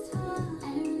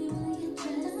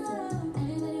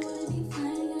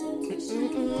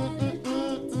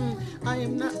 I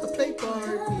am not a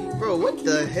playboy. Bro, what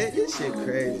the heck? This shit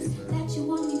crazy, bro.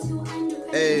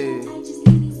 Hey.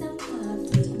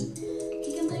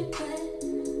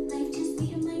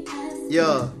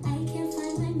 Yeah.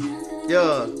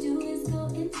 Yeah.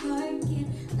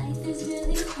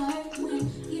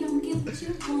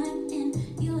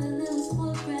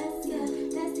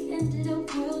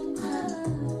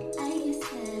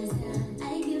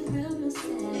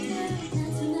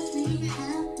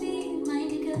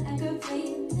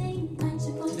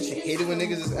 Hate it when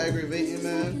niggas is aggravating,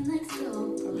 man.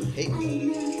 I hate that.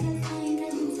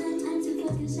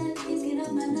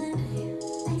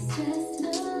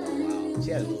 She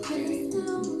had a little kitty.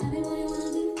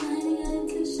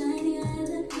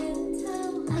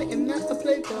 I am not a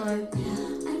playboy.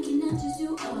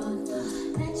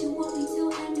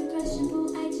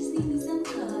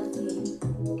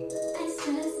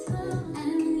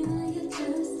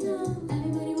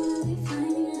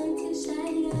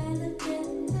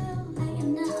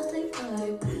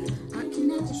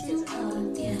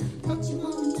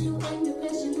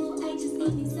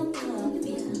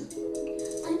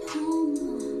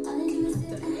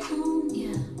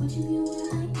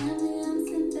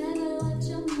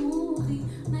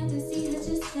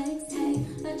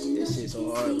 This shit's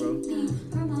so hard, bro.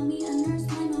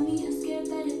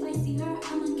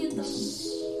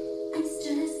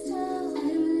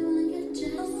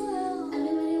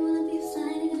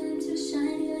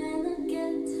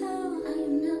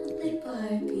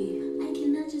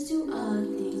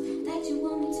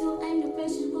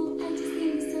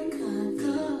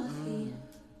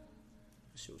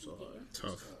 Shit was so hard.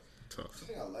 Tough.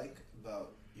 Something I like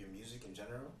about your music in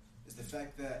general is the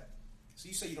fact that, so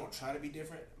you say you don't try to be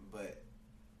different, but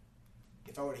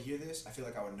if I were to hear this, I feel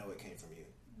like I would know it came from you.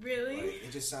 Really? Like,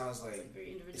 it just sounds like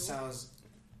very individual. it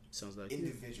sounds like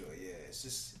individual. Yeah, it's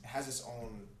just it has its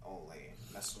own lane.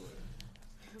 That's what I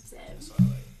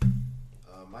like.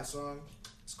 My song,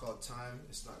 it's called "Time."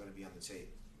 It's not gonna be on the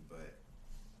tape, but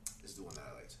it's the one that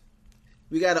I liked.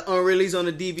 We got an unreleased on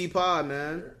the DV pod,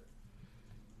 man.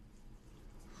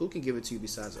 Who can give it to you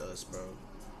besides us, bro? Oh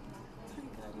my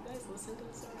god, you guys listen to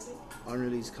this already?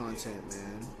 Unreleased content,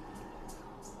 man.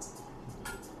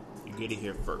 You get it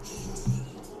here first.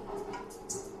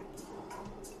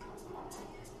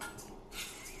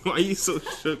 Why are you so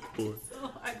shook for? So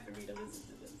hard for me to listen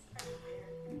to this.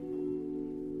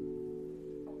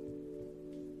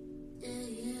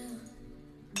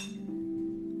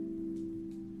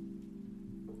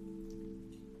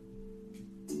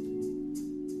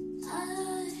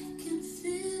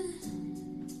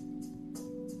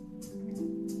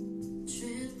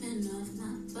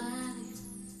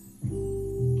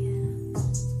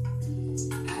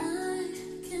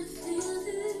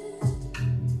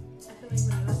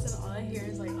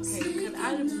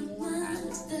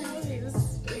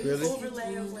 Really?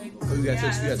 Overlay of like, Oh, you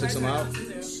gotta took some out?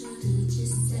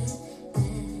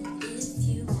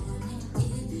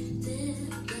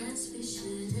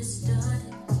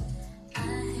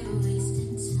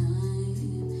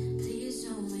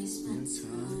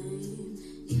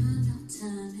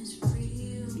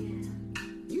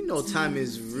 You know time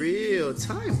is real.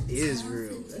 Time is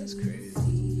real. That's crazy.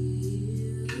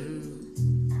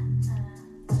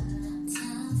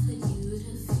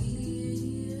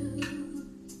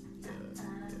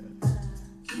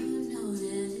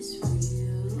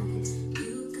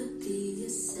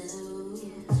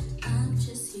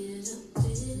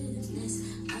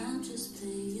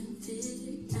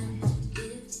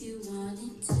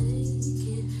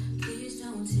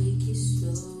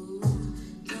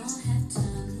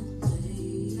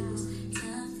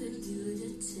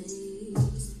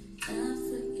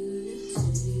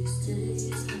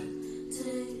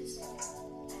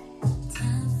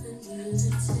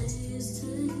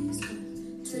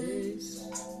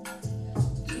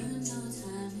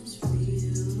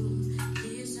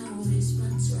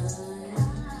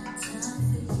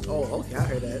 Oh, okay, I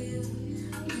heard that.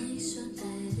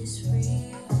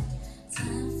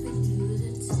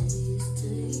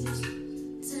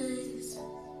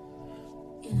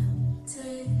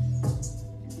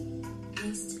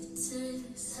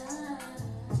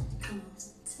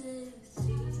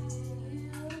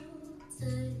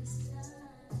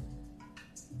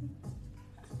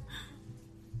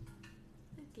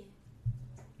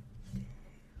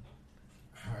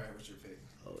 Alright, what's your pick?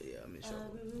 Oh yeah, I'm in show.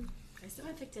 I still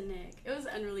I picked a Nick. It was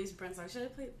an unreleased Brent song. Should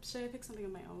I pick something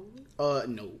of my own?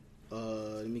 No.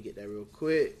 Let me get that real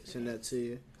quick. Send that to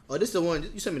you. Oh, this is the one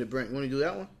you sent me to Brent. You want to do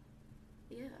that one?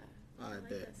 Yeah. I like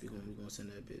bet that we're song. gonna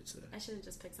send that bit to. I should have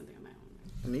just picked something of my own.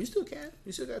 I mean, you still can.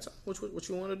 You still got time. What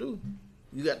you want to do?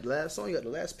 You got the last song. You got the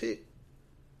last pick.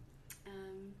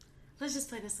 Let's just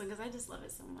play this one because I just love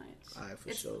it so much. All right, for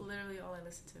it's sure. It's literally all I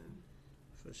listen to.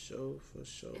 For sure.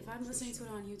 If I'm listening to it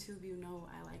on YouTube, you know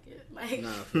I like it. Like,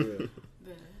 nah, for real.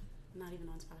 But not even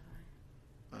on Spotify.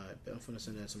 Alright, I'm gonna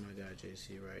send that to my guy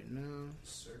JC right now.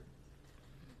 Sir.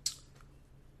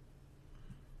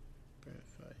 Brent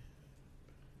Fight.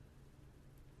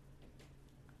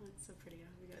 Oh, it's so pretty. I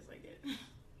hope you guys like it.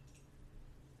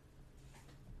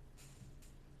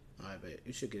 Alright, bet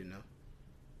you should get it now.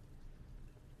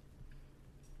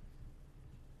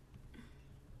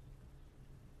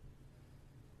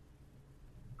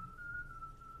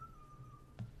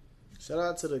 Shout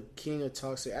out to the king of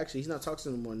toxic. Actually, he's not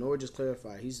toxic anymore. Nor just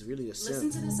clarify. He's really a simp.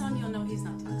 Listen to the song, you'll know he's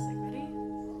not toxic. Ready?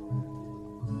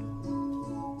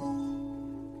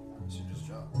 Should just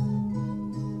drop.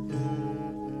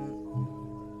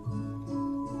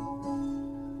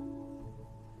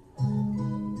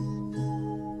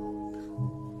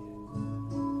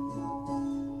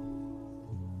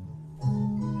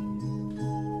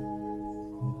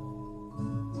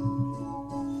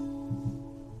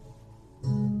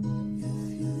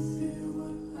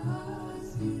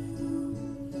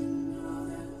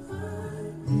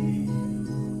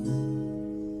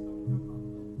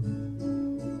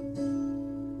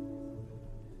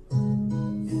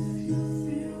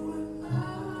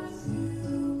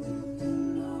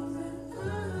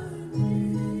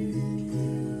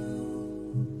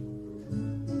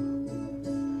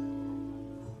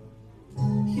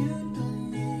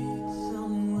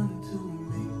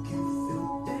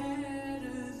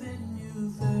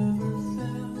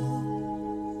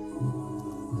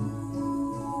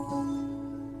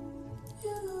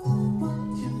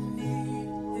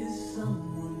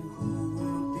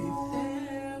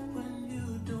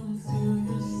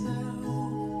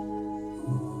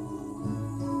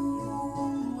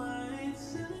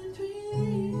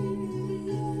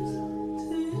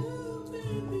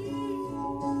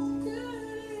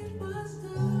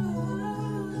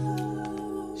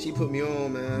 She put me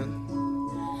on,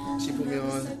 man. She put me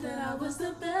on.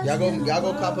 Y'all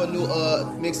go cop a new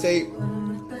mixtape.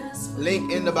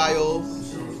 Link in the bio.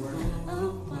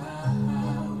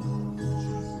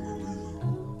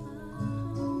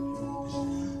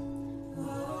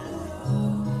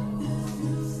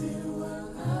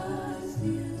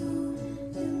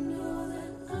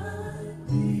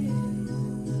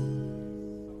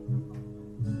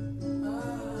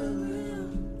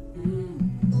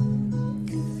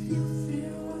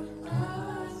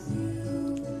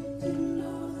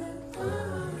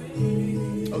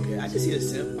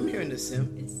 simp. I'm hearing the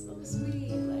simp. It's so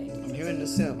sweet. Like I'm hearing the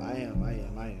simp. I am.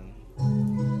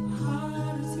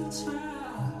 Hard as you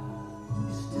try,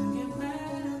 you still get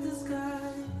mad at the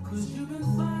sky, 'cause you've been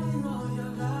fighting all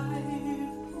your life,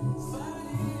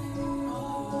 fighting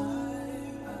all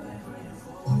life. I've been praying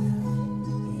for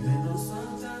you, even though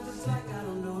sometimes it's like I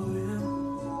don't know him,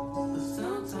 but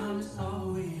sometimes it's all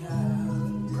we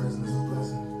have. Presence is a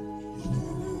blessing.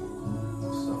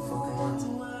 Stop fucking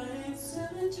around. I ain't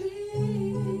selling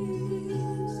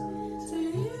dreams to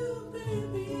you,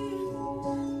 baby.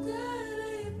 That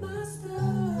ain't my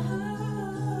style.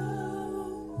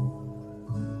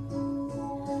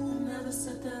 I never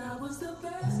said that I was the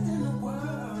best in the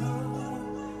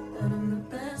world, but I'm the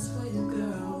best for you,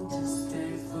 girl. Just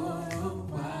stay for a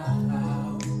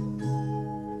while.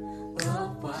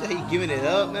 So he giving it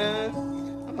up, man.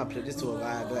 I'm gonna play this to a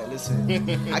guy, but like, listen,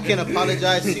 I can't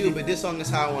apologize to you, but this song is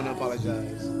how I want to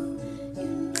apologize.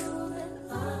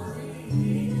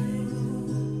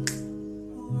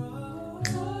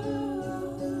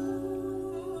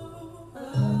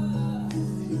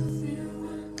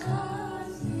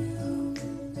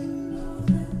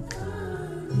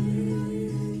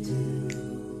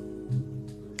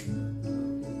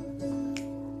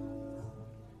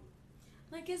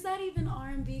 Like, is that even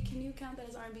R&B? Can you count that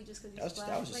as R&B just because he's black?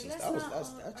 Like, that's not R&B.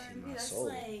 That's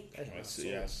like, That's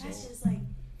that's just like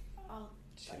all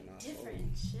like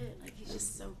different shit. Like, he's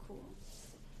just so cool.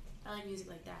 I like music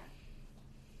like that.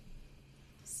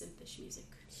 Simpish music.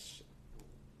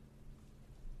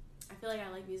 I feel like I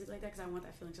like music like that because I want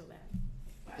that feeling so bad.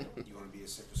 You want to be a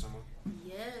simp for someone?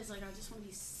 Yes, like I just want to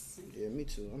be simp. Yeah, me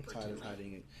too. I'm tired of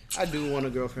hiding it. I do want a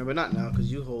girlfriend, but not now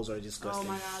because you hoes are disgusting.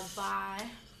 Oh my god, bye.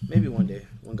 Maybe one day.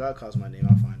 When God calls my name,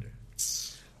 I'll find her.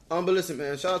 But listen,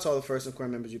 man. Shout out to all the First and Core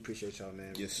members. We appreciate y'all,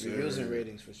 man. Yes, sir. Reviews and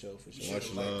ratings for sure. You should Much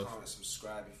like, love. comment,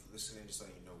 subscribe if you're listening. Just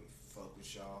letting you know we fuck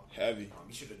with y'all. Heavy.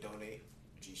 You should have donate.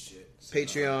 G shit.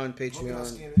 Patreon Look at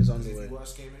us scamming, is on the if way. you are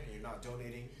scamming and you're not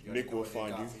donating, you're Nick will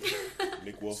donating find God for you.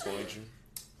 Nick will find you.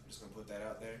 I'm just gonna put that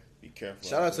out there. Be careful.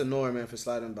 Shout out to Nora, man, for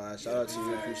sliding by. Shout out to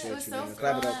you. It Appreciate was you, so man.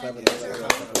 Clap it up, clap it up, fun. clap it It up, was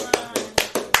clap it up, so clap it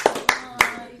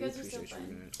up. You guys are so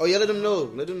fun. Oh yeah, let them know.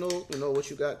 Let them know. You know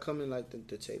what you got coming, like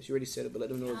the tapes. You already said it, but let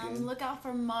them know again. Look out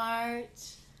for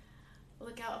March.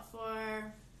 Look out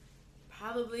for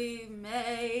probably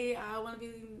May. I want to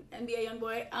be NBA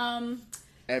YoungBoy.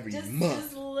 Every Just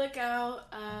month. look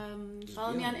out.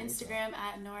 Follow me on yeah, Instagram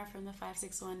at Nora from the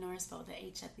 561. Nora spelled the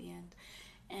H at the end.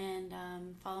 And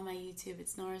follow my YouTube.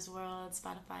 It's Nora's World.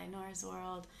 Spotify, Nora's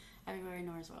World. Everywhere in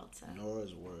Nora's World. So.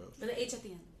 Nora's World. With the H at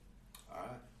the end.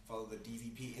 Alright. Follow the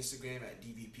DVP Instagram at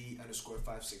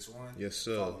DVP_561. Yes,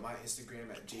 sir. Follow my Instagram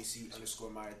at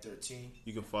JC_Meyer13.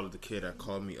 You can follow the kid at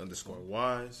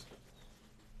callme_wise.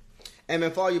 And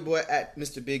man, follow your boy at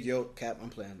Mr. Big Yo Cap. I'm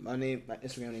playing. My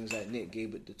Instagram name is at Nick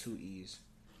Gabe with the 2 E's.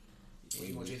 What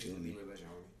you want to change feel to me? Libra Legend,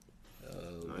 homie?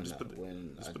 Just put that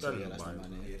in that's the not bio. my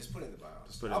name. Yeah, just put it in the bio.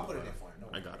 put it I'll in put the it in bio. for you. No I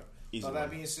worry. got it. Easy So that one.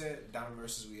 being said, Diamond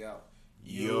versus we out.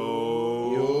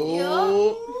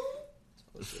 Yo.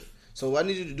 So what I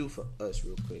need you to do for us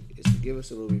real quick is to give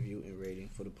us a little review and rating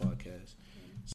for the podcast.